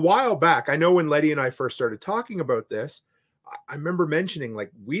 a while back, I know when Letty and I first started talking about this, I remember mentioning,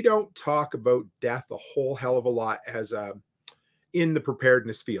 like, we don't talk about death a whole hell of a lot as in the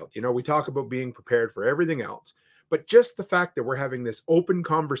preparedness field. We talk about being prepared for everything else. But just the fact that we're having this open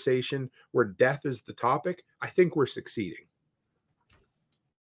conversation where death is the topic, I think we're succeeding.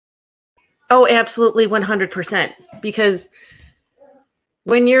 Oh, absolutely, 100%. Because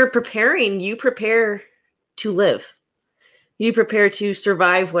when you're preparing, you prepare to live. You prepare to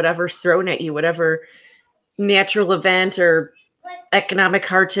survive whatever's thrown at you, whatever natural event or economic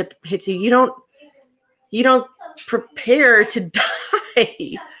hardship hits you. You don't prepare to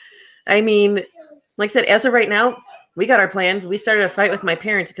die. I mean, like I said, as of right now, we got our plans. We started a fight with my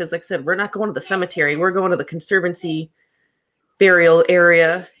parents because, like I said, we're not going to the cemetery. We're going to the Conservancy burial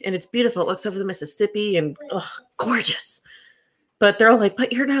area, and it's beautiful. It looks over the Mississippi and gorgeous. But they're all like,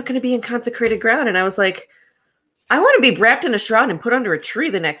 but you're not going to be in consecrated ground. And I was like, I want to be wrapped in a shroud and put under a tree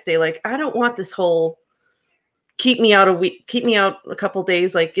the next day. Like, I don't want this whole keep me out a couple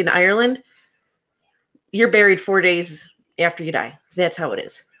days. Like in Ireland, you're buried 4 days after you die. That's how it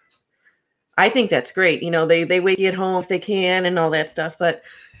is. I think that's great. They wait you at home if they can and all that stuff. But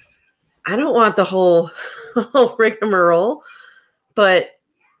I don't want the whole rigmarole. But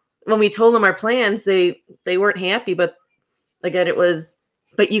when we told them our plans, they weren't happy. But again, it was,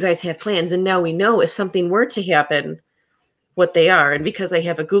 but you guys have plans. And now we know if something were to happen, what they are. And because I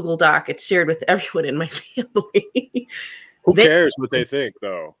have a Google Doc, it's shared with everyone in my family. Who cares what they think,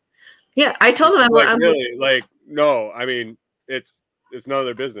 though? Yeah, I told them I'm really like, no, I mean, it's none of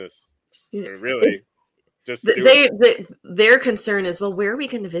their business. Really, just their concern is, well, where are we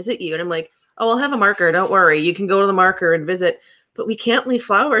going to visit you? And I'm like, oh, I'll have a marker. Don't worry, you can go to the marker and visit, but we can't leave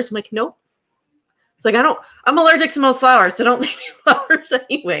flowers. I'm like, nope. It's like I'm allergic to most flowers, so don't leave me flowers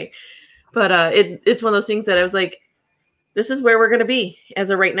anyway. But it's one of those things that I was like, this is where we're going to be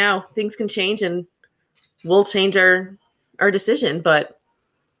as of right now. Things can change, and we'll change our decision. But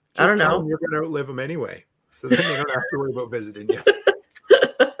just I don't know. You're going to outlive them anyway, so then they don't have to worry about visiting you.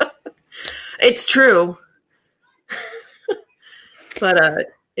 It's true. But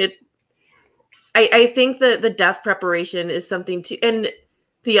I think that the death preparation is something to, and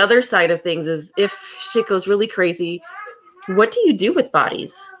the other side of things is if shit goes really crazy, what do you do with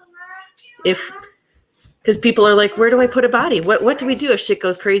bodies? Because people are like, where do I put a body? What do we do if shit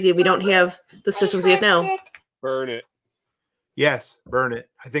goes crazy and we don't have the systems we have now? Burn it. Yes, burn it.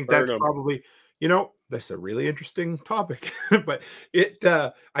 I think that's probably, that's a really interesting topic. But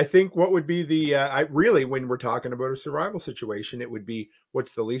I think what would be when we're talking about a survival situation, it would be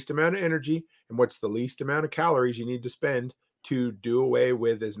what's the least amount of energy and what's the least amount of calories you need to spend to do away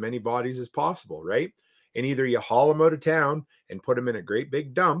with as many bodies as possible, right? And either you haul them out of town and put them in a great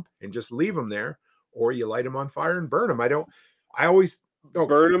big dump and just leave them there, or you light them on fire and burn them.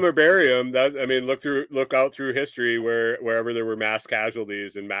 Burn them or bury them. Look out through history wherever there were mass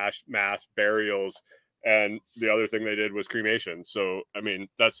casualties and mass burials, and the other thing they did was cremation. So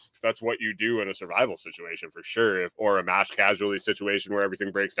that's what you do in a survival situation for sure. Or a mass casualty situation where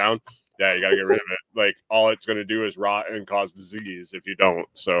everything breaks down, yeah, you got to get rid of it. Like, all it's going to do is rot and cause disease if you don't.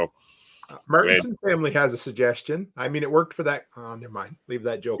 So Martinson family has a suggestion. It worked for that. Oh, never mind. Leave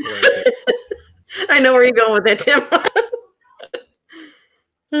that joke away. I know where you're going with that, Tim.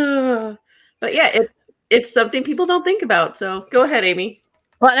 But yeah, it's something people don't think about. So go ahead, Amy.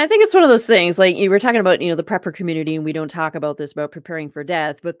 Well, and I think it's one of those things, like you were talking about, the prepper community, and we don't talk about this about preparing for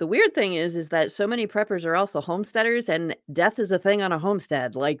death. But the weird thing is that so many preppers are also homesteaders, and death is a thing on a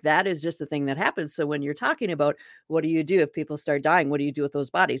homestead. Like that is just a thing that happens. So when you're talking about what do you do if people start dying, what do you do with those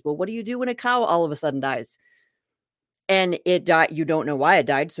bodies? Well, what do you do when a cow all of a sudden dies? And it died, you don't know why it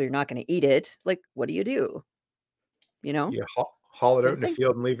died, so you're not going to eat it. Like, what do you do? You haul it out Same in the thing.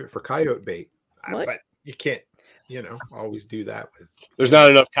 field and leave it for coyote bait. What? But you can't, always do that with. There's not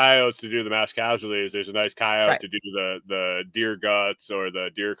enough coyotes to do the mass casualties. There's a nice coyote Right. to do the deer guts or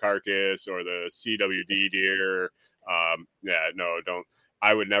the deer carcass or the CWD deer. Don't.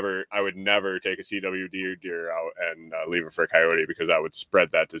 I would never take a CWD deer out and leave it for a coyote because that would spread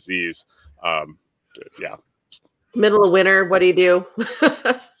that disease. Yeah. Middle of winter, what do you do?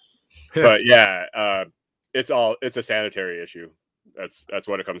 But yeah, it's a sanitary issue. That's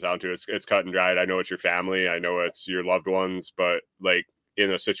what it comes down to. It's cut and dried. I know it's your family. I know it's your loved ones, but like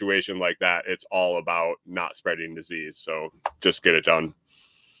in a situation like that, it's all about not spreading disease. So just get it done.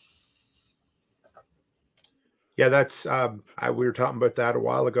 Yeah, that's we were talking about that a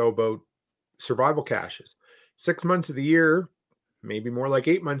while ago about survival caches. 6 months of the year, maybe more like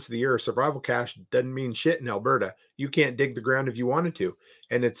 8 months of the year, a survival cache doesn't mean shit in Alberta. You can't dig the ground if you wanted to.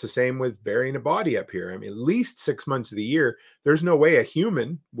 And it's the same with burying a body up here. I mean, at least 6 months of the year, there's no way a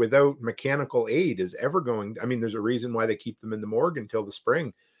human without mechanical aid is ever going. I mean, there's a reason why they keep them in the morgue until the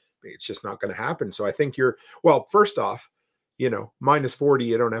spring. It's just not going to happen. So I think first off, minus 40,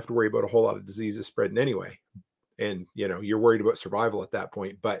 you don't have to worry about a whole lot of diseases spreading anyway. And, you're worried about survival at that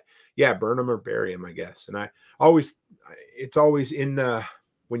point. But yeah, burn them or bury them, I guess. And it's always in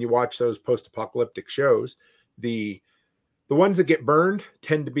when you watch those post-apocalyptic shows, the ones that get burned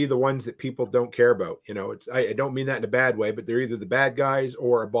tend to be the ones that people don't care about. I don't mean that in a bad way, but they're either the bad guys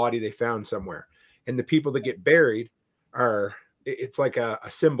or a body they found somewhere. And the people that get buried it's like a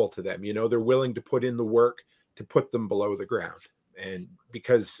symbol to them. They're willing to put in the work to put them below the ground. And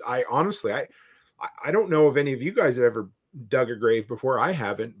because I don't know if any of you guys have ever dug a grave before. I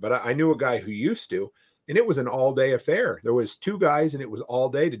haven't, but I knew a guy who used to, and it was an all-day affair. There was 2 guys, and it was all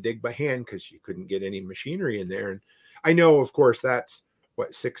day to dig by hand because you couldn't get any machinery in there. And I know, of course, that's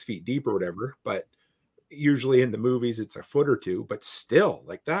 6 feet deep or whatever, but usually in the movies it's a foot or 2. But still,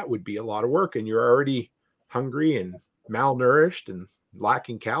 like that would be a lot of work, and you're already hungry and malnourished and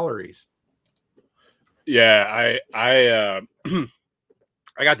lacking calories. Yeah, I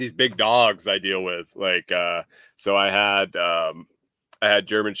got these big dogs I deal with. So I had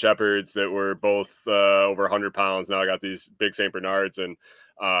German Shepherds that were both over 100 pounds. Now I got these big St. Bernards, and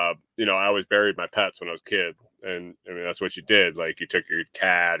I always buried my pets when I was a kid. And I mean, that's what you did. Like you took your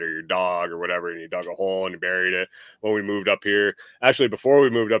cat or your dog or whatever, and you dug a hole and you buried it. When we moved up here, actually, before we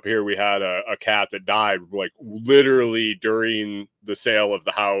moved up here, we had a cat that died like literally during the sale of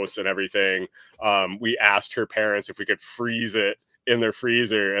the house and everything. We asked her parents if we could freeze it in their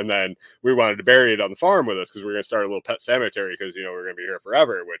freezer, and then we wanted to bury it on the farm with us because we were going to start a little pet cemetery because we're going to be here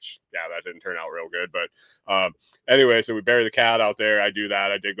forever, which that didn't turn out real good. But anyway, so we bury the cat out there. I do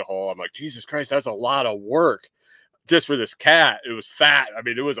that. I dig the hole. I'm like, Jesus Christ, that's a lot of work just for this cat. It was fat. I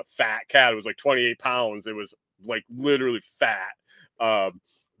mean, it was a fat cat. It was like 28 pounds. It was like literally fat.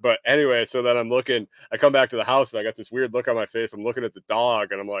 But anyway, so then I come back to the house and I got this weird look on my face. I'm looking at the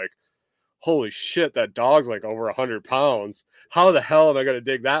dog and I'm like, holy shit, that dog's like over 100 pounds. How the hell am I going to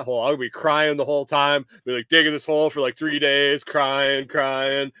dig that hole? I'll be crying the whole time. Be like digging this hole for like 3 days, crying.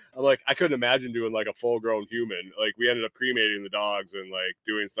 I'm like, I couldn't imagine doing like a full grown human. Like we ended up cremating the dogs and like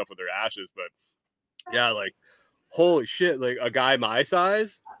doing stuff with their ashes. But yeah, like, holy shit, like a guy my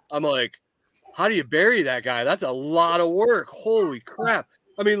size, I'm like, how do you bury that guy? That's a lot of work. Holy crap.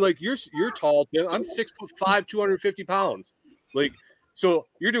 I mean, like you're tall, Tim. I'm 6'5", 250 pounds. Like, so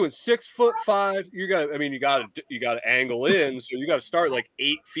you're doing 6'5". You got to angle in. So you got to start like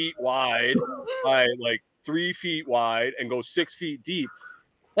 8 feet wide by like 3 feet wide and go 6 feet deep.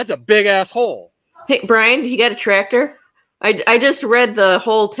 That's a big ass hole. Hey, Brian, you got a tractor? I just read the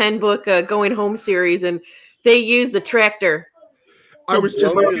whole 10-book Going Home series, and they use the tractor. I was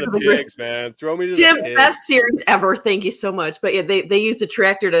just throw me to the pigs, man. Throw me to Jim, the pigs. best series ever. Thank you so much. But yeah, they use the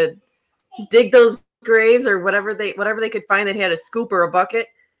tractor to dig those graves or whatever they could find that had a scoop or a bucket.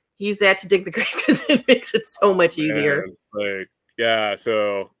 Use that to dig the grave because it makes it so much easier. Like, yeah,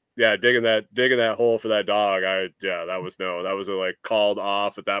 so yeah, digging that hole for that dog. That was like called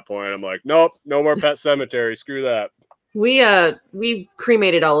off at that point. I'm like, nope, no more pet cemetery. Screw that. We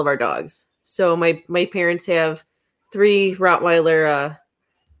cremated all of our dogs. So my parents have 3 Rottweiler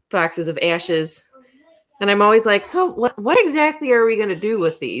boxes of ashes And I'm always like, so what exactly are we going to do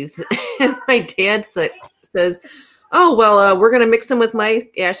with these? And my dad says, oh, well, we're going to mix them with my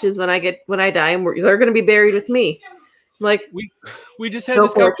ashes when I die, and they're going to be buried with me. I'm like, we just had Go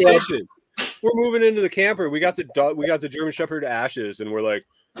this for it, Dad. conversation. We're moving into the camper. We got the German Shepherd ashes, and we're like,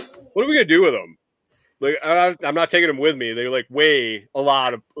 what are we going to do with them? Like, I'm not taking them with me. They like weigh a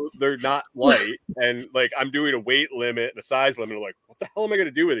lot of. They're not light, and like I'm doing a weight limit and a size limit. I'm like, what the hell am I going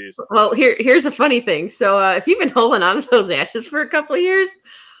to do with these? Well, here's a funny thing. So if you've been holding on to those ashes for a couple of years,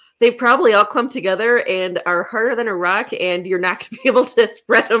 they probably all clump together and are harder than a rock, and you're not going to be able to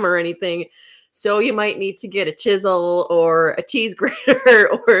spread them or anything. So you might need to get a chisel or a cheese grater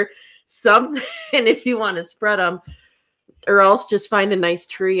or something if you want to spread them, or else just find a nice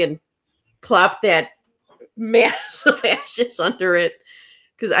tree and plop that mass of ashes under it.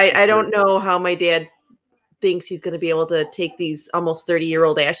 Because I don't know how my dad thinks he's going to be able to take these almost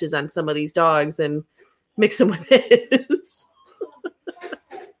 30-year-old ashes on some of these dogs and mix them with his.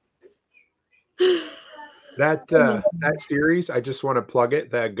 That series, I just want to plug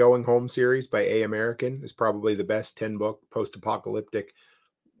it. The Going Home series by A. American is probably the best 10-book post-apocalyptic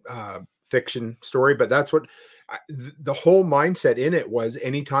fiction story. But that's what the whole mindset in it was.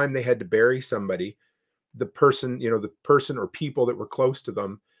 Anytime they had to bury somebody, the person or people that were close to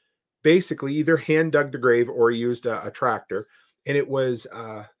them basically either hand dug the grave or used a tractor, and it was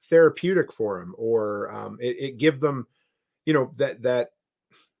therapeutic for them, or it give them, that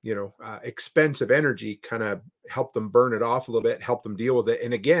expensive energy, kind of help them burn it off a little bit, help them deal with it.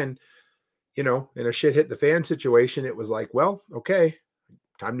 And again, in a shit hit the fan situation, it was like, well, okay,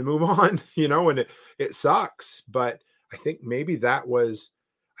 time to move on, and it sucks. But I think maybe that was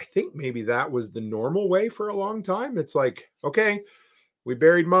the normal way for a long time. It's like, okay, we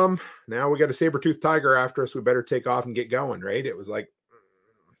buried mom. Now we got a saber-toothed tiger after us. We better take off and get going, right? It was like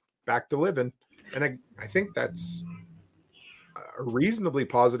back to living. And I think that's a reasonably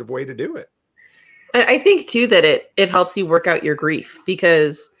positive way to do it. I think too that it helps you work out your grief,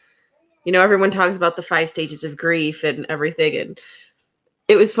 because everyone talks about the 5 stages of grief and everything. And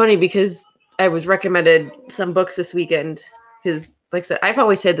it was funny because I was recommended some books this weekend, because like I said, I've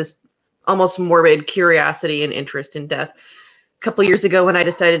always had this almost morbid curiosity and interest in death. A couple years ago when I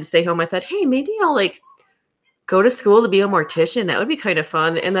decided to stay home, I thought, hey, maybe I'll go to school to be a mortician. That would be kind of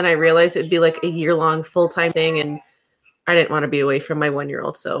fun. And then I realized it'd be like a year-long full-time thing, and I didn't want to be away from my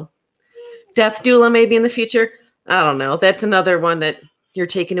 1-year-old. So death doula maybe in the future. I don't know. That's another one that you're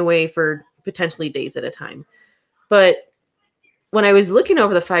taken away for potentially days at a time. But when I was looking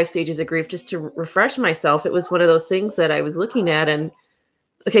over the 5 stages of grief, just to refresh myself, it was one of those things that I was looking at, and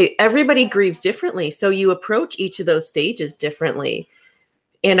okay, everybody grieves differently. So you approach each of those stages differently.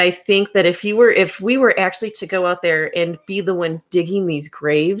 And I think that if we were actually to go out there and be the ones digging these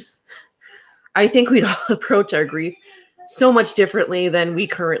graves, I think we'd all approach our grief so much differently than we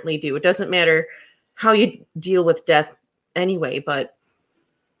currently do. It doesn't matter how you deal with death anyway, but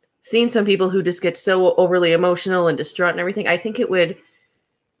seeing some people who just get so overly emotional and distraught and everything, I think it would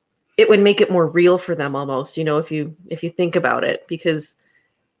make it more real for them almost, if you think about it, because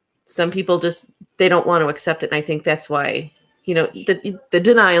some people they don't want to accept it. And I think that's why, the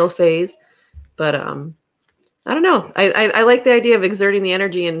denial phase. But I don't know. I like the idea of exerting the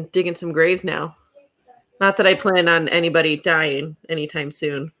energy and digging some graves now. Not that I plan on anybody dying anytime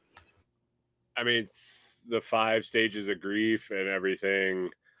soon. I mean, the 5 stages of grief and everything.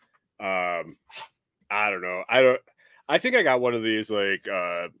 I don't know. I think I got one of these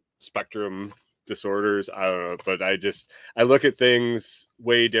spectrum disorders. I don't know, but I look at things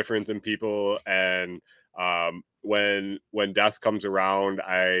way different than people. And when death comes around,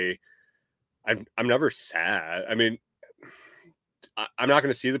 I'm never sad. I mean, I'm not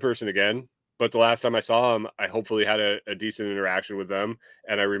going to see the person again, but the last time I saw them, I hopefully had a decent interaction with them,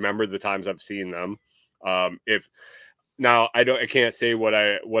 and I remembered the times I've seen them. Now I can't say what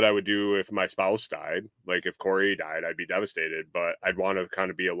I would do if my spouse died. Like if Corey died, I'd be devastated, but I'd want to kind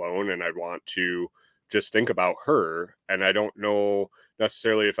of be alone, and I'd want to just think about her. And I don't know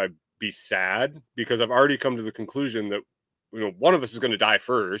necessarily if I'd be sad, because I've already come to the conclusion that, one of us is going to die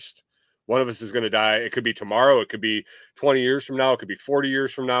first. One of us is going to die. It could be tomorrow. It could be 20 years from now. It could be 40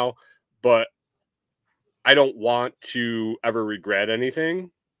 years from now, but I don't want to ever regret anything.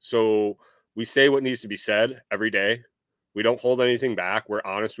 So we say what needs to be said every day. We don't hold anything back. We're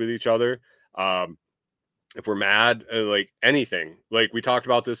honest with each other. If we're mad, like anything, like we talked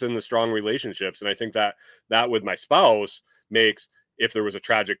about this in the strong relationships. And I think that with my spouse makes, if there was a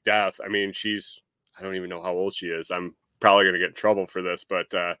tragic death, I mean, I don't even know how old she is. I'm probably going to get in trouble for this,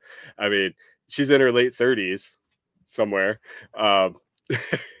 but I mean, she's in her late 30s somewhere.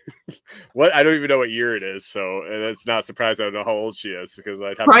 What? I don't even know what year it is, so and it's not surprised I don't know how old she is because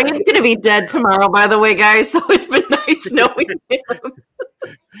I'd have Brian's going to be dead tomorrow, by the way, guys. So it's been nice knowing him.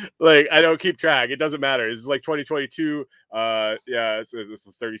 Like I don't keep track. It doesn't matter. It's like 2022. Yeah, it's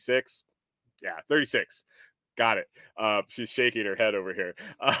 36. Yeah, 36. Got it. She's shaking her head over here.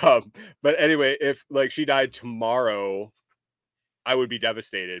 But anyway, if like she died tomorrow, I would be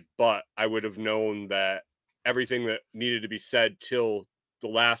devastated. But I would have known that everything that needed to be said till the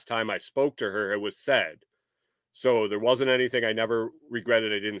last time I spoke to her, it was said. So there wasn't anything I never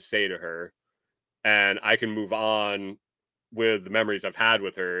regretted I didn't say to her, and I can move on with the memories I've had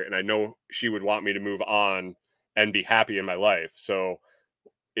with her, and I know she would want me to move on and be happy in my life. So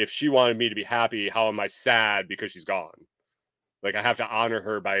if she wanted me to be happy, how am I sad because she's gone? Like I have to honor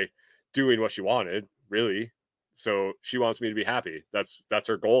her by doing what she wanted, really. So she wants me to be happy. That's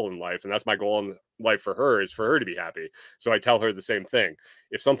her goal in life, and that's my goal in life for her, is for her to be happy. So I tell her the same thing.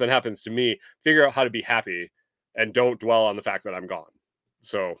 If something happens to me, figure out how to be happy and don't dwell on the fact that I'm gone.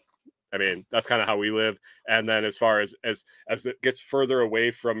 So I mean, that's kind of how we live. And then as far as it gets further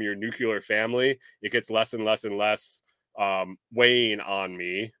away from your nuclear family, it gets less and less and less weighing on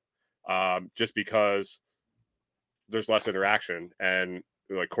me, just because there's less interaction. And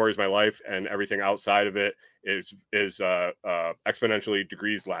like Corey's my life, and everything outside of it is exponentially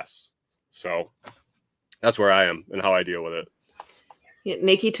degrees less. So that's where I am and how I deal with it. Yeah,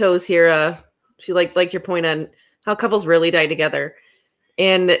 Nikki Toes here. She liked your point on how couples really die together,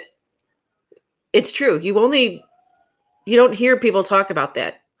 and it's true. You don't hear people talk about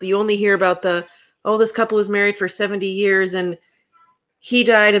that. You only hear about this couple was married for 70 years and he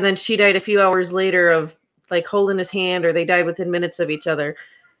died and then she died a few hours later of like holding his hand, or they died within minutes of each other.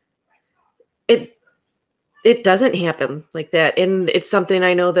 It doesn't happen like that. And it's something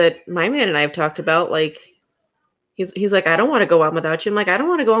I know that my man and I have talked about. Like he's like, I don't want to go on without you. I'm like, I don't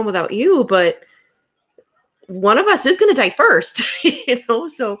want to go on without you, but one of us is going to die first,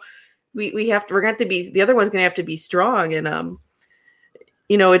 so we're going to have to be, the other one's going to have to be strong. And,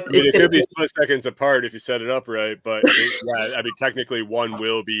 it could be split seconds apart if you set it up right. But technically one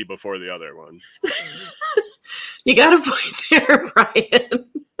will be before the other one. You got a point there, Brian.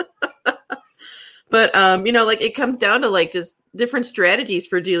 But, it comes down to like just different strategies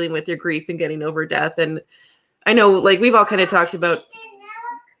for dealing with your grief and getting over death. And I know like we've all kind of talked about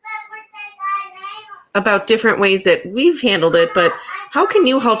different ways that we've handled it, but how can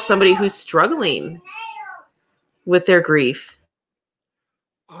you help somebody who's struggling with their grief?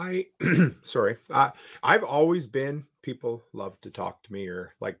 I've always been, people love to talk to me,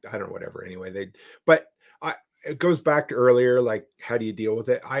 or like, I don't know, whatever. Anyway, it goes back to earlier, like, how do you deal with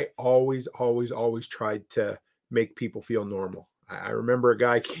it? I always tried to make people feel normal. I remember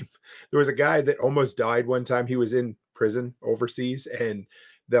there was a guy that almost died one time. He was in prison overseas, and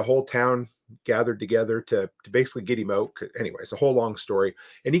the whole town gathered together to basically get him out. Anyway, it's a whole long story.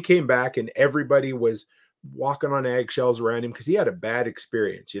 And he came back and everybody was walking on eggshells around him because he had a bad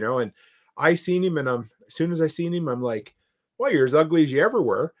experience, and I seen him, and as soon as I seen him, I'm like, well, you're as ugly as you ever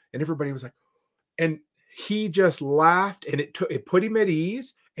were. And everybody was like, and he just laughed, and it put him at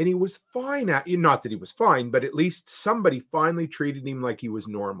ease, and he was fine. Not that he was fine, but at least somebody finally treated him like he was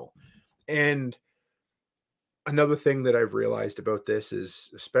normal. And another thing that I've realized about this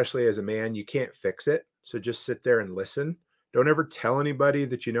is, especially as a man, you can't fix it. So just sit there and listen. Don't ever tell anybody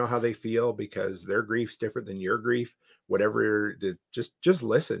that you know how they feel, because their grief's different than your grief. Whatever, just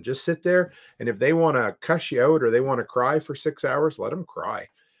listen. Just sit there. And if they want to cuss you out or they want to cry for 6 hours, let them cry.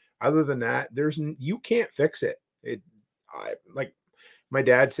 Other than that, you can't fix it. Like my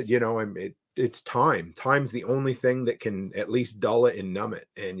dad said, it's time. Time's the only thing that can at least dull it and numb it.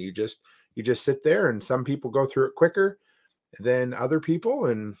 And you just sit there, and some people go through it quicker than other people.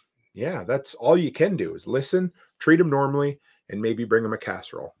 And yeah, that's all you can do is listen, treat them normally, and maybe bring them a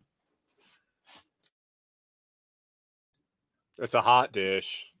casserole. It's a hot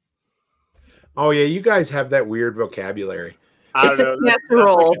dish. Oh yeah, you guys have that weird vocabulary. It's a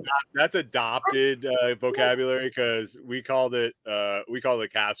casserole. That's adopted vocabulary, because we called it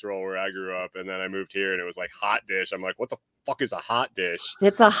casserole where I grew up, and then I moved here and it was like hot dish. I'm like, what the fuck is a hot dish?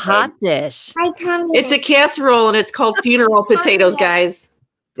 It's a hot dish. It's a casserole, and it's called funeral potatoes, guys.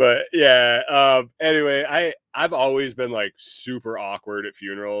 But yeah, anyway, I've always been like super awkward at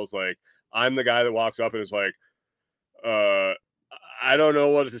funerals. Like I'm the guy that walks up and is like, I don't know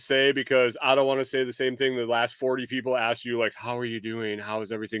what to say, because I don't want to say the same thing the last 40 people asked you, like, how are you doing? How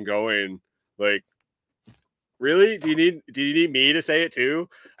is everything going? Like, really? Do you need me to say it too?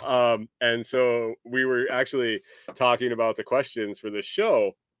 And so we were actually talking about the questions for this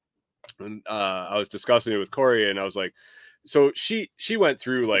show, and I was discussing it with Corey, and I was like, so she went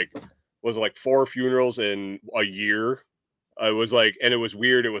through like, was it like 4 funerals in a year? It was like, and it was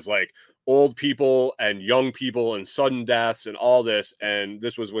weird. It was like old people and young people and sudden deaths and all this. And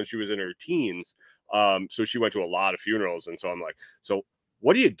this was when she was in her teens. So she went to a lot of funerals. And so I'm like, so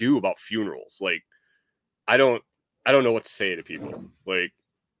what do you do about funerals? Like, I don't know what to say to people. Like,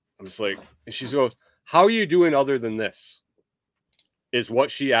 I'm just like, and she goes, how are you doing other than this? Is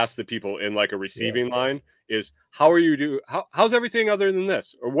what she asked the people in like a receiving line is, how are you do? How's everything other than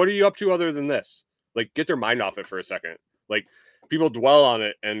this? Or what are you up to other than this? Like, get their mind off it for a second. Like, people dwell on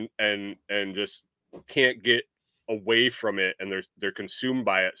it and just can't get away from it, and they're consumed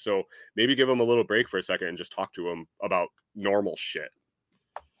by it. So maybe give them a little break for a second and just talk to them about normal shit.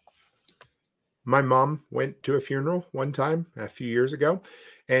 My mom went to a funeral one time a few years ago,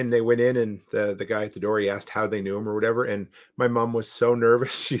 and they went in, and the guy at the door, he asked how they knew him or whatever. And my mom was so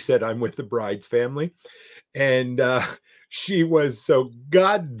nervous. She said, I'm with the bride's family. And she was so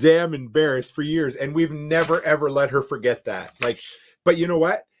goddamn embarrassed for years. And we've never, ever let her forget that. Like, but you know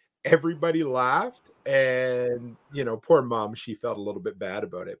what? Everybody laughed. And, you know, poor mom, she felt a little bit bad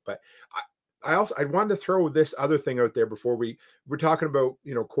about it. But I wanted to throw this other thing out there before we're talking about,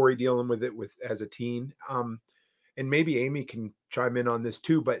 you know, Corey dealing with it as a teen. And maybe Amy can chime in on this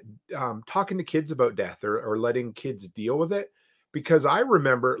too, but talking to kids about death or letting kids deal with it. Because I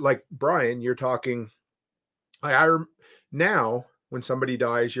remember, like Brian, you're talking, now when somebody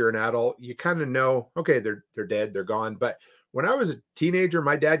dies, you're an adult, you kind of know, okay, they're dead, they're gone. But when I was a teenager,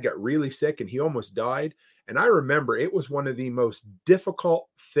 my dad got really sick and he almost died. And I remember it was one of the most difficult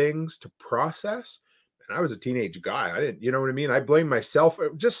things to process. And I was a teenage guy. I didn't, you know what I mean? I blame myself,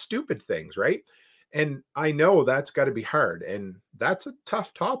 just stupid things, right? And I know that's got to be hard. And that's a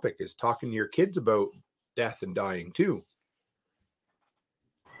tough topic, is talking to your kids about death and dying too.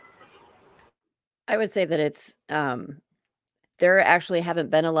 I would say that it's there actually haven't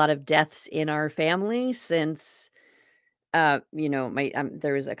been a lot of deaths in our family since you know, my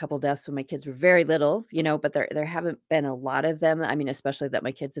there was a couple deaths when my kids were very little, you know, but there haven't been a lot of them. I mean, especially that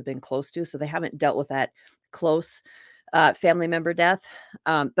my kids have been close to, so they haven't dealt with that close family member death.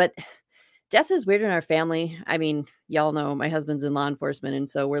 But death is weird in our family. I mean, y'all know my husband's in law enforcement, and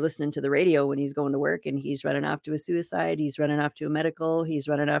so we're listening to the radio when he's going to work, and he's running off to a suicide, he's running off to a medical, he's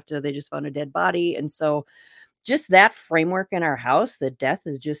running off to they just found a dead body. And so just that framework in our house, that death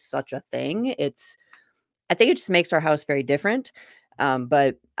is just such a thing. I think it just makes our house very different.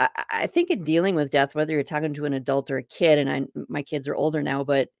 But I think in dealing with death, whether you're talking to an adult or a kid, and my kids are older now,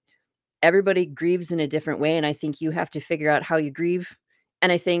 but everybody grieves in a different way. And I think you have to figure out how you grieve.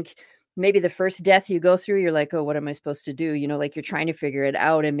 And I think maybe the first death you go through, you're like, oh, what am I supposed to do? You know, like you're trying to figure it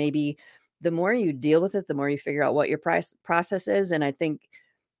out. And maybe the more you deal with it, the more you figure out what your process is. And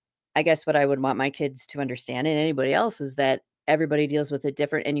I guess what I would want my kids to understand, and anybody else, is that everybody deals with it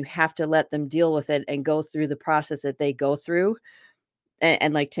different, and you have to let them deal with it and go through the process that they go through.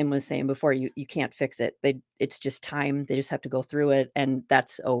 And like Tim was saying before, you can't fix it. It's just time. They just have to go through it, and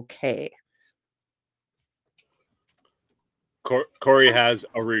that's okay. Corey has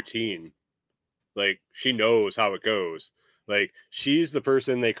a routine. Like, she knows how it goes. Like, she's the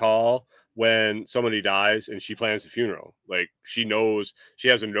person they call when somebody dies and she plans the funeral. Like, she knows, she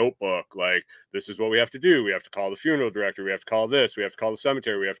has a notebook. Like, this is what we have to do. We have to call the funeral director. We have to call this. We have to call the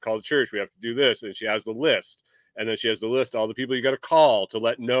cemetery. We have to call the church. We have to do this. And she has the list. And then she has the list of all the people you got to call to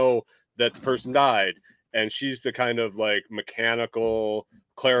let know that the person died. And she's the kind of like mechanical,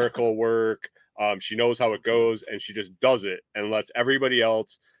 clerical work. She knows how it goes, and she just does it and lets everybody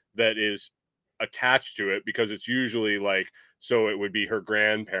else that is attached to it, because it's usually like, so it would be her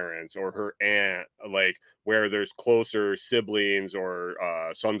grandparents or her aunt, like where there's closer siblings or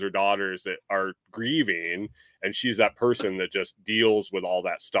sons or daughters that are grieving, and she's that person that just deals with all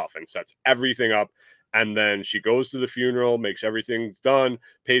that stuff and sets everything up. And then she goes to the funeral, makes everything done,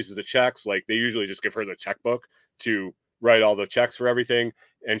 pays the checks. Like, they usually just give her the checkbook to write all the checks for everything.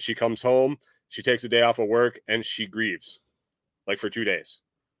 And she comes home, she takes a day off of work, and she grieves like for 2 days.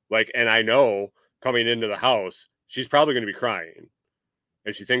 Like, and I know coming into the house, she's probably going to be crying,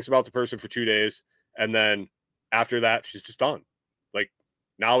 and she thinks about the person for 2 days. And then after that, she's just done. Like,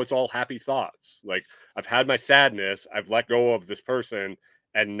 now it's all happy thoughts. Like, I've had my sadness, I've let go of this person,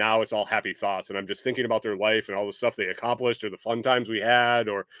 and now it's all happy thoughts. And I'm just thinking about their life and all the stuff they accomplished, or the fun times we had,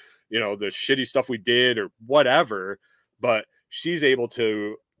 or, you know, the shitty stuff we did, or whatever. But she's able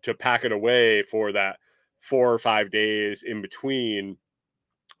to pack it away for that 4 or 5 days in between,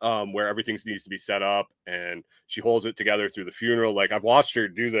 where everything needs to be set up, and she holds it together through the funeral. Like, I've watched her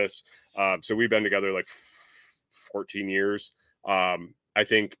do this. So we've been together like 14 years. I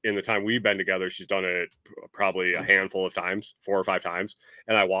think in the time we've been together, she's done it probably a handful of times, 4 or 5 times.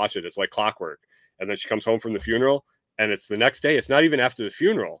 And I watch it. It's like clockwork. And then she comes home from the funeral, and it's the next day. It's not even after the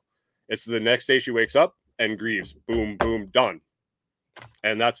funeral. It's the next day she wakes up and grieves. Boom, boom, done.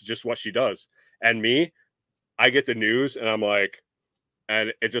 And that's just what she does. And me, I get the news and I'm like,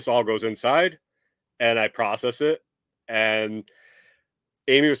 and it just all goes inside and I process it. And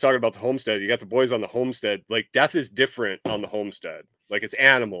Amy was talking about the homestead. You got the boys on the homestead. Like, death is different on the homestead. Like, it's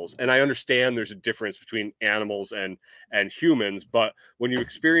animals. And I understand there's a difference between animals and humans. But when you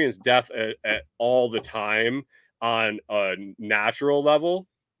experience death at all the time on a natural level,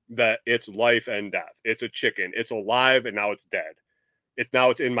 that it's life and death. It's a chicken. It's alive and now it's dead.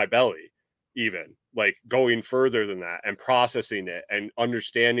 It's in my belly, even. Like, going further than that and processing it and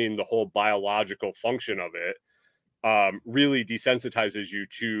understanding the whole biological function of it really desensitizes you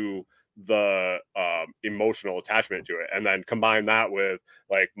to the emotional attachment to it. And then combine that with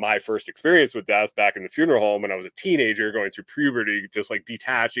like my first experience with death back in the funeral home when I was a teenager going through puberty, just like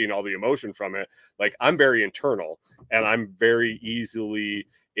detaching all the emotion from it. Like, I'm very internal and I'm very easily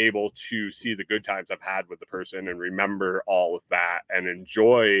able to see the good times I've had with the person and remember all of that and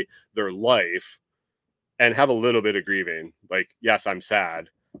enjoy their life and have a little bit of grieving. Like, yes, I'm sad,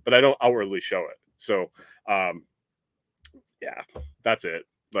 but I don't outwardly show it. So, yeah, that's it.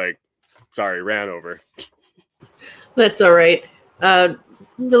 Like, sorry, ran over. That's all right.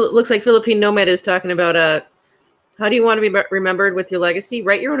 Looks like Philippine Nomad is talking about how do you want to be remembered with your legacy?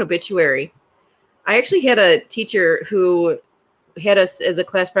 Write your own obituary. I actually had a teacher who had us as a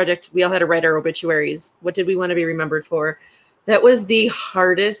class project. We all had to write our obituaries. What did we want to be remembered for? That was the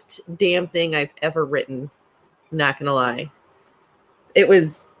hardest damn thing I've ever written. Not gonna lie. It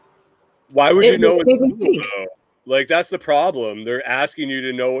was. Why would you know in school, though? Like, that's the problem. They're asking you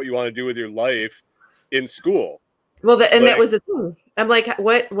to know what you want to do with your life in school. Well, that was the thing. I'm like,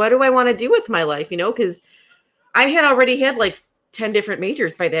 what do I want to do with my life? You know, because I had already had like 10 different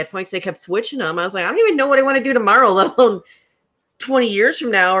majors by that point. So they kept switching them. I was like, I don't even know what I want to do tomorrow, let alone 20 years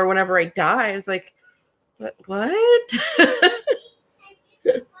from now or whenever I die. I was like, what?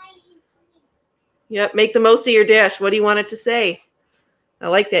 Yep. Make the most of your dash. What do you want it to say? I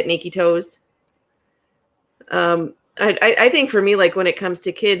like that, Nikki Toes. I think for me, like when it comes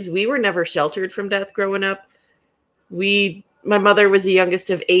to kids, we were never sheltered from death growing up. My mother was the youngest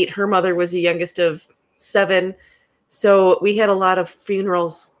of 8. Her mother was the youngest of 7. So we had a lot of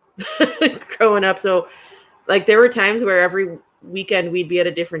funerals growing up. So like there were times where every weekend we'd be at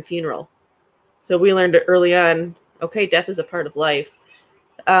a different funeral. So we learned early on, okay, death is a part of life.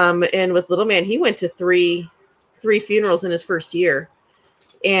 And with little man, he went to three funerals in his first year.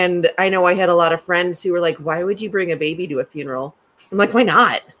 And I know I had a lot of friends who were like, why would you bring a baby to a funeral? I'm like, why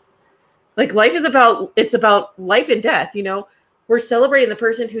not? Like, it's about life and death. You know, we're celebrating the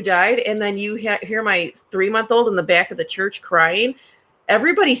person who died. And then you hear my 3-month-old in the back of the church crying.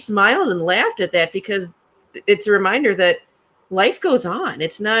 Everybody smiled and laughed at that because it's a reminder that life goes on.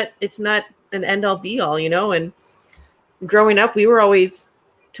 It's not an end all be all, you know? And growing up, we were always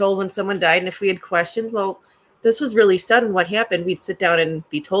told when someone died. And if we had questions, well, this was really sudden. What happened? We'd sit down and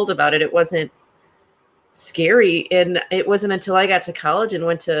be told about it. It wasn't scary. And it wasn't until I got to college and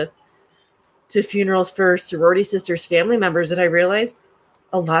went to funerals for sorority sisters, family members, that I realized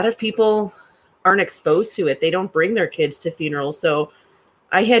a lot of people aren't exposed to it. They don't bring their kids to funerals. So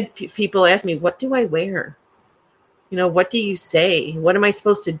I had people ask me, what do I wear? You know, what do you say? What am I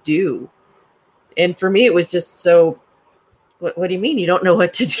supposed to do? And for me, it was just so, what do you mean? You don't know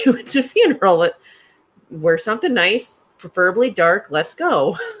what to do at a funeral? Wear something nice, preferably dark. Let's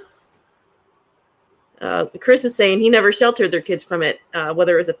go. Chris is saying he never sheltered their kids from it.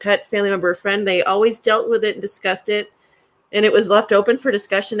 Whether it was a pet, family member, or friend, they always dealt with it and discussed it. And it was left open for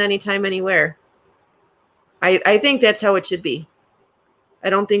discussion anytime, anywhere. I think that's how it should be. I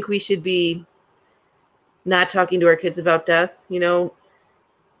don't think we should be not talking to our kids about death. You know,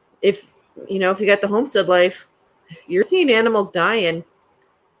 if you got the homestead life, you're seeing animals dying.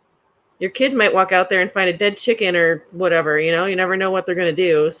 Your kids might walk out there and find a dead chicken or whatever, you know, you never know what they're going to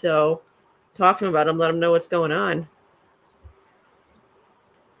do. So talk to them about them, let them know what's going on.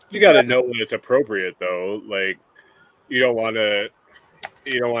 You got to know when it's appropriate though. Like, you don't want to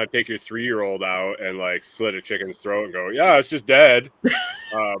take your 3-year-old out and like slit a chicken's throat and go, yeah, it's just dead.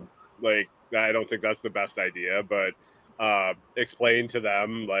 Like, I don't think that's the best idea, but explain to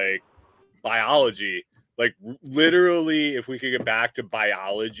them like biology, like literally, if we could get back to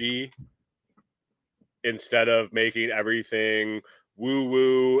biology instead of making everything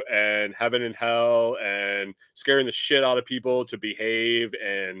woo-woo and heaven and hell and scaring the shit out of people to behave.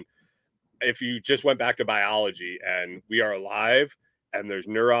 And if you just went back to biology and we are alive and there's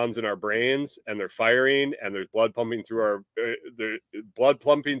neurons in our brains, and they're firing, and there's blood pumping through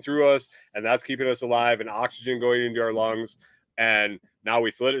us, and that's keeping us alive, and oxygen going into our lungs. And now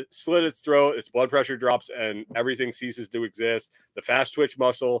we slit its throat, its blood pressure drops, and everything ceases to exist. The fast twitch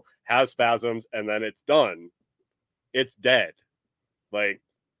muscle has spasms, and then it's done. It's dead. Like,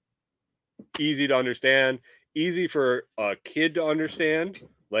 easy to understand, easy for a kid to understand.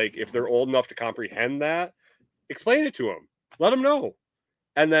 Like, if they're old enough to comprehend that, explain it to them. Let them know.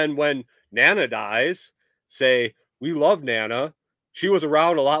 And then when Nana dies, say, we love Nana. She was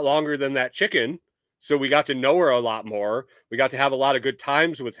around a lot longer than that chicken, so we got to know her a lot more. We got to have a lot of good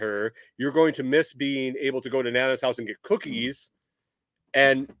times with her. You're going to miss being able to go to Nana's house and get cookies.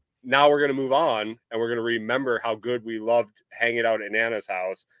 And now we're going to move on, and we're going to remember how good we loved hanging out at Nana's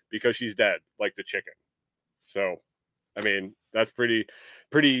house because she's dead, like the chicken. So, I mean, that's pretty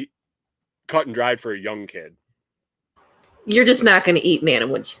cut and dried for a young kid. You're just not going to eat Nana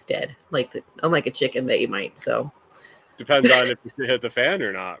when she's dead, unlike a chicken that you might. So depends on if you hit the fan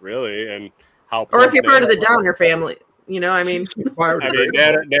or not, really, and how. Or if you're part of the Downer family, I mean.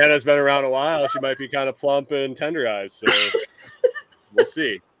 Nana's been around a while. She might be kind of plump and tenderized, so we'll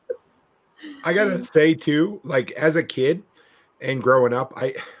see. I gotta say too, like as a kid and growing up,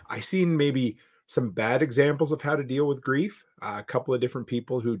 I seen maybe some bad examples of how to deal with grief. A couple of different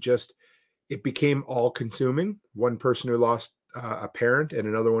people who just, it became all consuming. One person who lost a parent and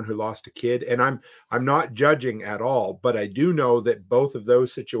another one who lost a kid. And I'm not judging at all, but I do know that both of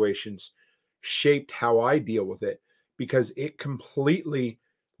those situations shaped how I deal with it, because it completely,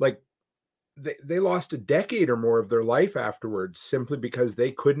 like, they lost a decade or more of their life afterwards simply because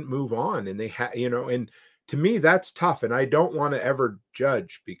they couldn't move on, and they had, and to me that's tough, and I don't want to ever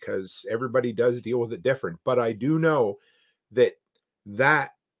judge because everybody does deal with it different, but I do know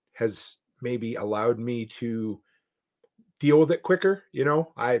that has maybe allowed me to deal with it quicker.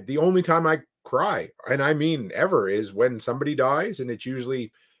 The only time I cry, and I mean ever, is when somebody dies, and it's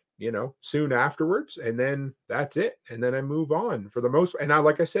usually soon afterwards, and then that's it, and then I move on for the most. And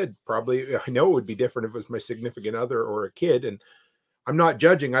like I said, probably I know it would be different if it was my significant other or a kid, and I'm not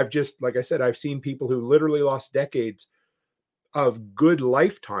judging. I've just, like I said, I've seen people who literally lost decades of good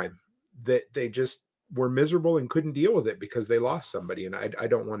lifetime that they just were miserable and couldn't deal with it because they lost somebody, and I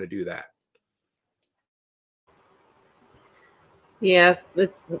don't want to do that. Yeah,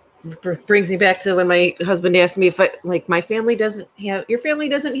 it brings me back to when my husband asked me if my family doesn't have, your family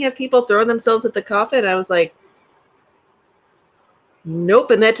doesn't have people throwing themselves at the coffin. I was like,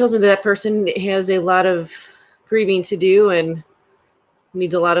 nope. And that tells me that person has a lot of grieving to do and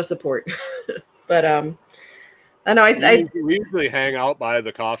needs a lot of support. But I know we usually hang out by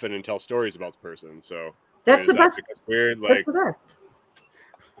the coffin and tell stories about the person. So that's the best. It's weird. That's the best.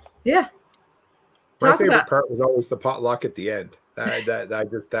 Yeah. My favorite part was always the potluck at the end.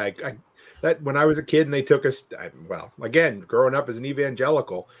 That when I was a kid and they took us, again, growing up as an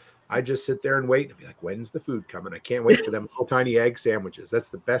evangelical, I just sit there and wait and be like, when's the food coming? I can't wait for them little tiny egg sandwiches. That's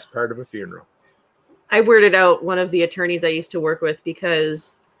the best part of a funeral. I weirded out one of the attorneys I used to work with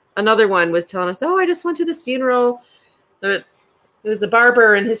because another one was telling us, I just went to this funeral. It was a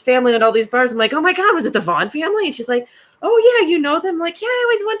barber and his family and all these bars. I'm like, oh my God, was it the Vaughn family? And she's like, oh yeah, you know them? I'm like, yeah, I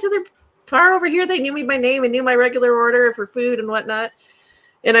always went to their bar over here. They knew me by name and knew my regular order for food and whatnot.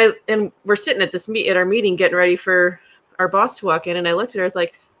 And we're sitting at at our meeting getting ready for our boss to walk in, and I looked at her. I was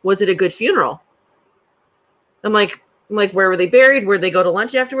like, was it a good funeral? I'm like, where were they buried? Where'd they go to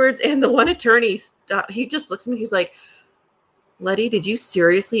lunch afterwards? And the one attorney stopped. He just looks at me. He's like, Letty, did you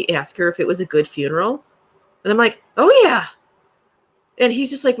seriously ask her if it was a good funeral? And I'm like, oh yeah. And he's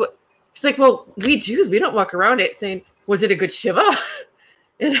just like, what? He's like, well, we Jews, we don't walk around it saying, was it a good shiva?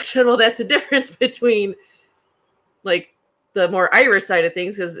 And I said, well, that's a difference between like the more Irish side of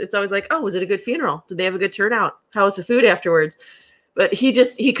things, because it's always like, oh, was it a good funeral? Did they have a good turnout? How was the food afterwards? But he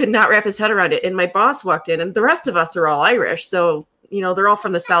could not wrap his head around it. And my boss walked in, and the rest of us are all Irish. So, they're all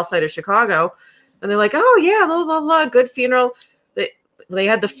from the south side of Chicago. And they're like, oh yeah, blah, blah, blah, good funeral. They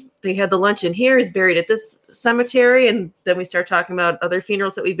had the lunch in here. He's buried at this cemetery. And then we start talking about other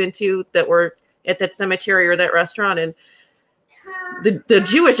funerals that we've been to that were at that cemetery or that restaurant. And the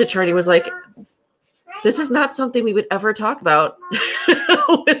Jewish attorney was like, this is not something we would ever talk about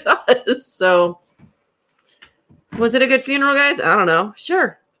with us. So was it a good funeral, guys? I don't know.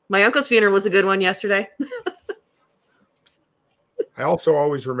 Sure. My uncle's funeral was a good one yesterday. I also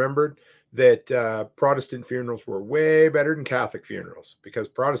always remembered that Protestant funerals were way better than Catholic funerals, because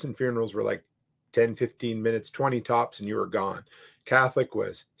Protestant funerals were like 10, 15 minutes, 20 tops, and you were gone. Catholic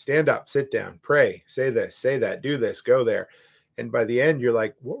was stand up, sit down, pray, say this, say that, do this, go there. And by the end, you're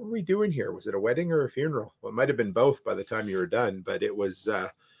like, what were we doing here? Was it a wedding or a funeral? Well, it might have been both by the time you were done, but it was,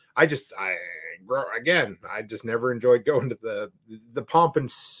 I just never enjoyed going to the pomp and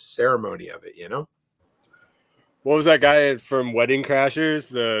ceremony of it, you know? What was that guy from Wedding Crashers?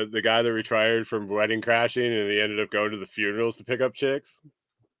 The guy that retired from Wedding Crashing and he ended up going to the funerals to pick up chicks?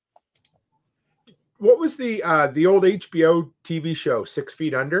 What was the old HBO TV show, 6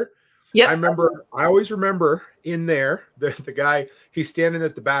 Feet Under? Yep. I always remember in there, the guy, he's standing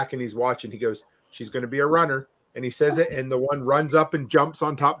at the back and he's watching. He goes, she's going to be a runner. And he says it, and the one runs up and jumps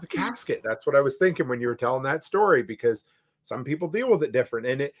on top of the casket. That's what I was thinking when you were telling that story, because some people deal with it different.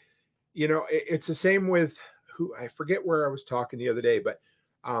 And it's the same with I forget where I was talking the other day, but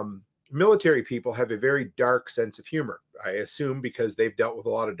military people have a very dark sense of humor, I assume, because they've dealt with a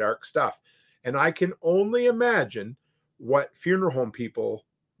lot of dark stuff. And I can only imagine what funeral home people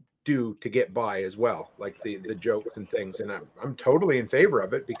do to get by as well, like the jokes and things. And I'm totally in favor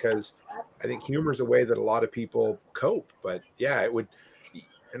of it, because I think humor is a way that a lot of people cope. But yeah, it would,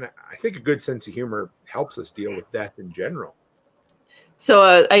 and I think a good sense of humor helps us deal with death in general.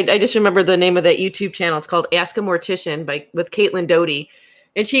 So I just remember the name of that YouTube channel. It's called Ask a Mortician with Caitlin Doty.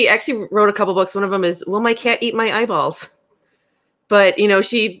 And she actually wrote a couple books. One of them is Will My Cat Eat My Eyeballs? But,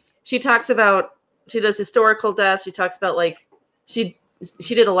 she talks about, she does historical deaths. She talks about she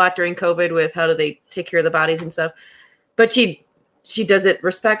did a lot during COVID with how do they take care of the bodies and stuff. But she does it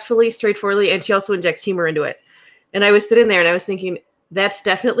respectfully, straightforwardly, and she also injects humor into it. And I was sitting there and I was thinking, that's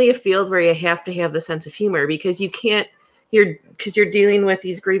definitely a field where you have to have the sense of humor, because you're dealing with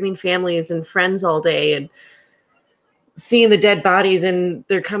these grieving families and friends all day and seeing the dead bodies, and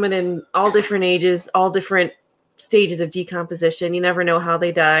they're coming in all different ages, all different stages of decomposition. You never know how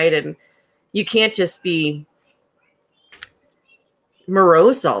they died, and you can't just be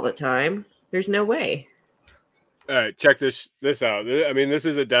morose all the time. There's no way. All right, check this out. I mean, this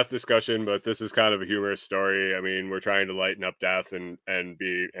is a death discussion, but this is kind of a humorous story. I mean, we're trying to lighten up death and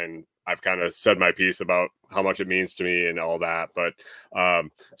I've kind of said my piece about how much it means to me and all that. But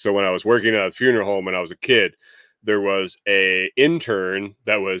so when I was working at a funeral home when I was a kid, there was a intern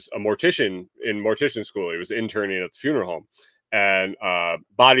that was a mortician in mortician school. He was interning at the funeral home, and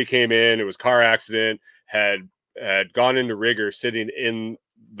body came in. It was a car accident. Had gone into rigor sitting in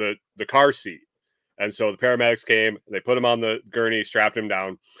the car seat. And so the paramedics came, they put him on the gurney, strapped him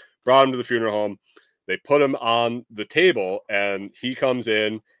down, brought him to the funeral home. They put him on the table, and he comes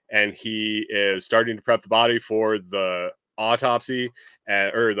in and he is starting to prep the body for the autopsy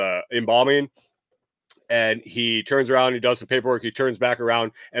or the embalming. And he turns around, he does some paperwork, he turns back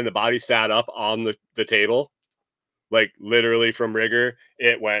around, and the body sat up on the table, like literally from rigor.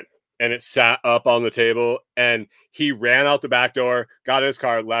 It went, and it sat up on the table, and he ran out the back door, got in his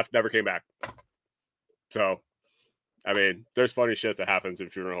car, left, never came back. So, I mean, there's funny shit that happens in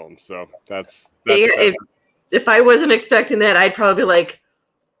funeral homes. So that's if I wasn't expecting that, I'd probably be like,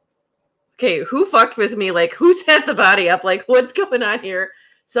 okay, who fucked with me? Like, who set the body up? Like, what's going on here?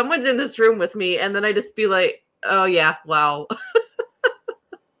 Someone's in this room with me. And then I just be like, oh yeah, wow.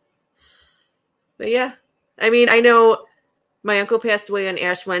 But yeah, I mean, I know my uncle passed away on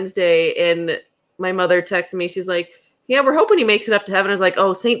Ash Wednesday, and my mother texted me. She's like, yeah, we're hoping he makes it up to heaven. I was like,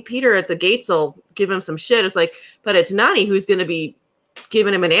 oh, St. Peter at the gates will give him some shit. It's like, but it's Nani who's going to be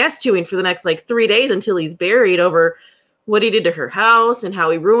giving him an ass chewing for the next 3 days until he's buried over what he did to her house and how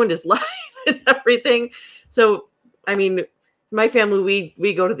he ruined his life and everything. So, I mean, my family,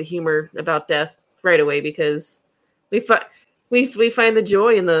 we go to the humor about death right away, because we find the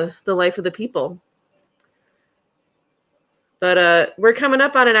joy in the life of the people. But we're coming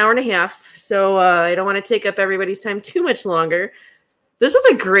up on an hour and a half, so I don't want to take up everybody's time too much longer. This was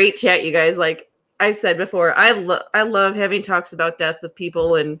a great chat, you guys. Like I've said before, I love having talks about death with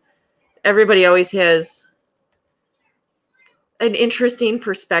people, and everybody always has an interesting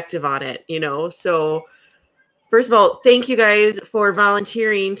perspective on it, So first of all, thank you guys for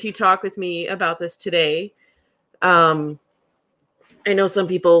volunteering to talk with me about this today. I know some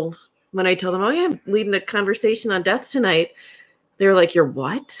people, when I tell them, oh yeah, I'm leading a conversation on death tonight, they're like, you're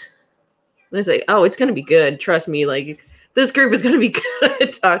what? And I was like, oh, it's going to be good. Trust me. Like, this group is going to be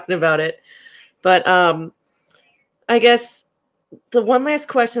good talking about it. But I guess the one last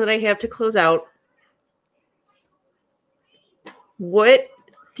question that I have to close out, what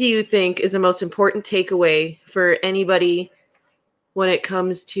do you think is the most important takeaway for anybody when it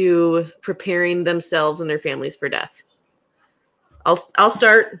comes to preparing themselves and their families for death? I'll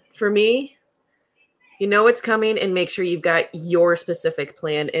start. For me, it's coming, and make sure you've got your specific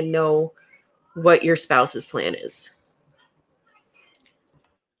plan and know what your spouse's plan is.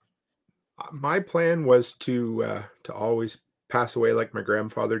 My plan was to always pass away like my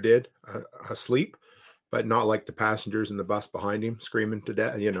grandfather did, asleep, but not like the passengers in the bus behind him screaming to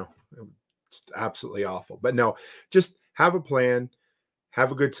death. It's absolutely awful. But no, just have a plan,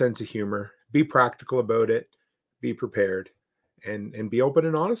 have a good sense of humor, be practical about it, be prepared, and be open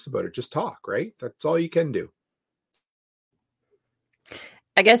and honest about it. Just talk, right? That's all you can do.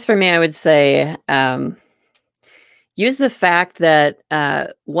 I guess for me, I would say use the fact that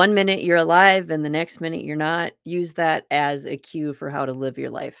 1 minute you're alive and the next minute you're not. Use that as a cue for how to live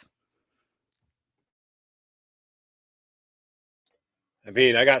your life. I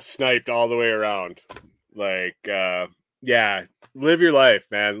mean, I got sniped all the way around. Like, yeah, live your life,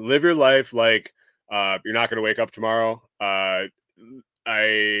 man. Live your life like you're not going to wake up tomorrow.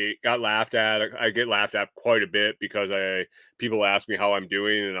 I got laughed at. I get laughed at quite a bit because people ask me how I'm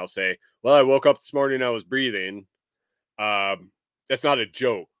doing, and I'll say, well, I woke up this morning and I was breathing. That's not a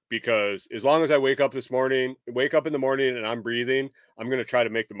joke, because as long as I wake up in the morning and I'm breathing, I'm going to try to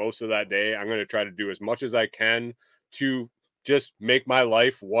make the most of that day. I'm going to try to do as much as I can to just make my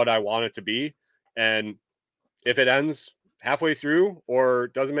life what I want it to be. And if it ends halfway through or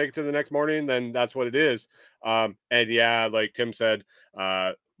doesn't make it to the next morning, then that's what it is. And yeah, like Tim said,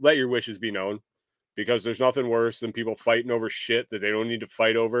 let your wishes be known, because there's nothing worse than people fighting over shit that they don't need to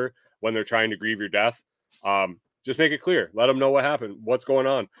fight over when they're trying to grieve your death. Just make it clear. Let them know what happened, what's going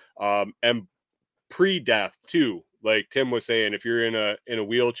on. And pre-death too, like Tim was saying, if you're in a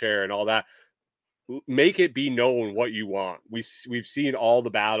wheelchair and all that, make it be known what you want. We've seen all the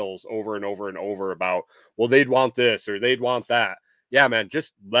battles over and over and over about, well, they'd want this or they'd want that. Yeah, man,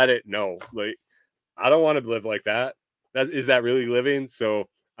 just let it know. Like, I don't want to live like that. Is that really living? So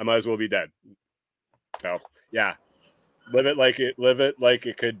I might as well be dead. So yeah, live it like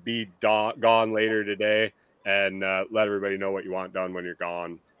it could be gone later today, and let everybody know what you want done when you're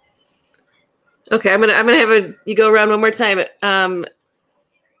gone. Okay, I'm gonna have you go around one more time.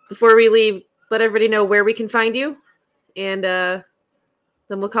 Before we leave, let everybody know where we can find you, and then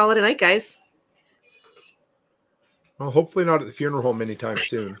we'll call it a night, guys. Well, hopefully not at the funeral home anytime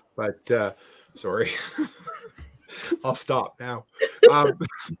soon, but sorry. I'll stop now.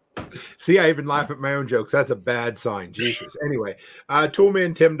 See, I even laugh at my own jokes. That's a bad sign. Jesus. Anyway,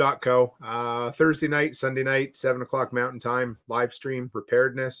 toolmantim.co. Thursday night, Sunday night, 7:00 Mountain Time, live stream,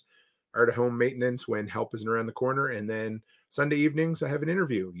 preparedness, art of home maintenance when help isn't around the corner. And then Sunday evenings, I have an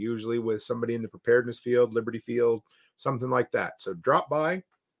interview, usually with somebody in the preparedness field, Liberty field, something like that. So drop by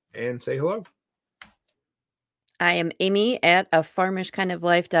and say hello. I am Amy at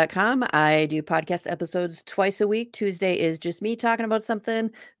afarmishkindoflife.com. I do podcast episodes twice a week. Tuesday is just me talking about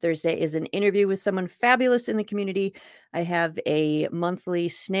something. Thursday is an interview with someone fabulous in the community. I have a monthly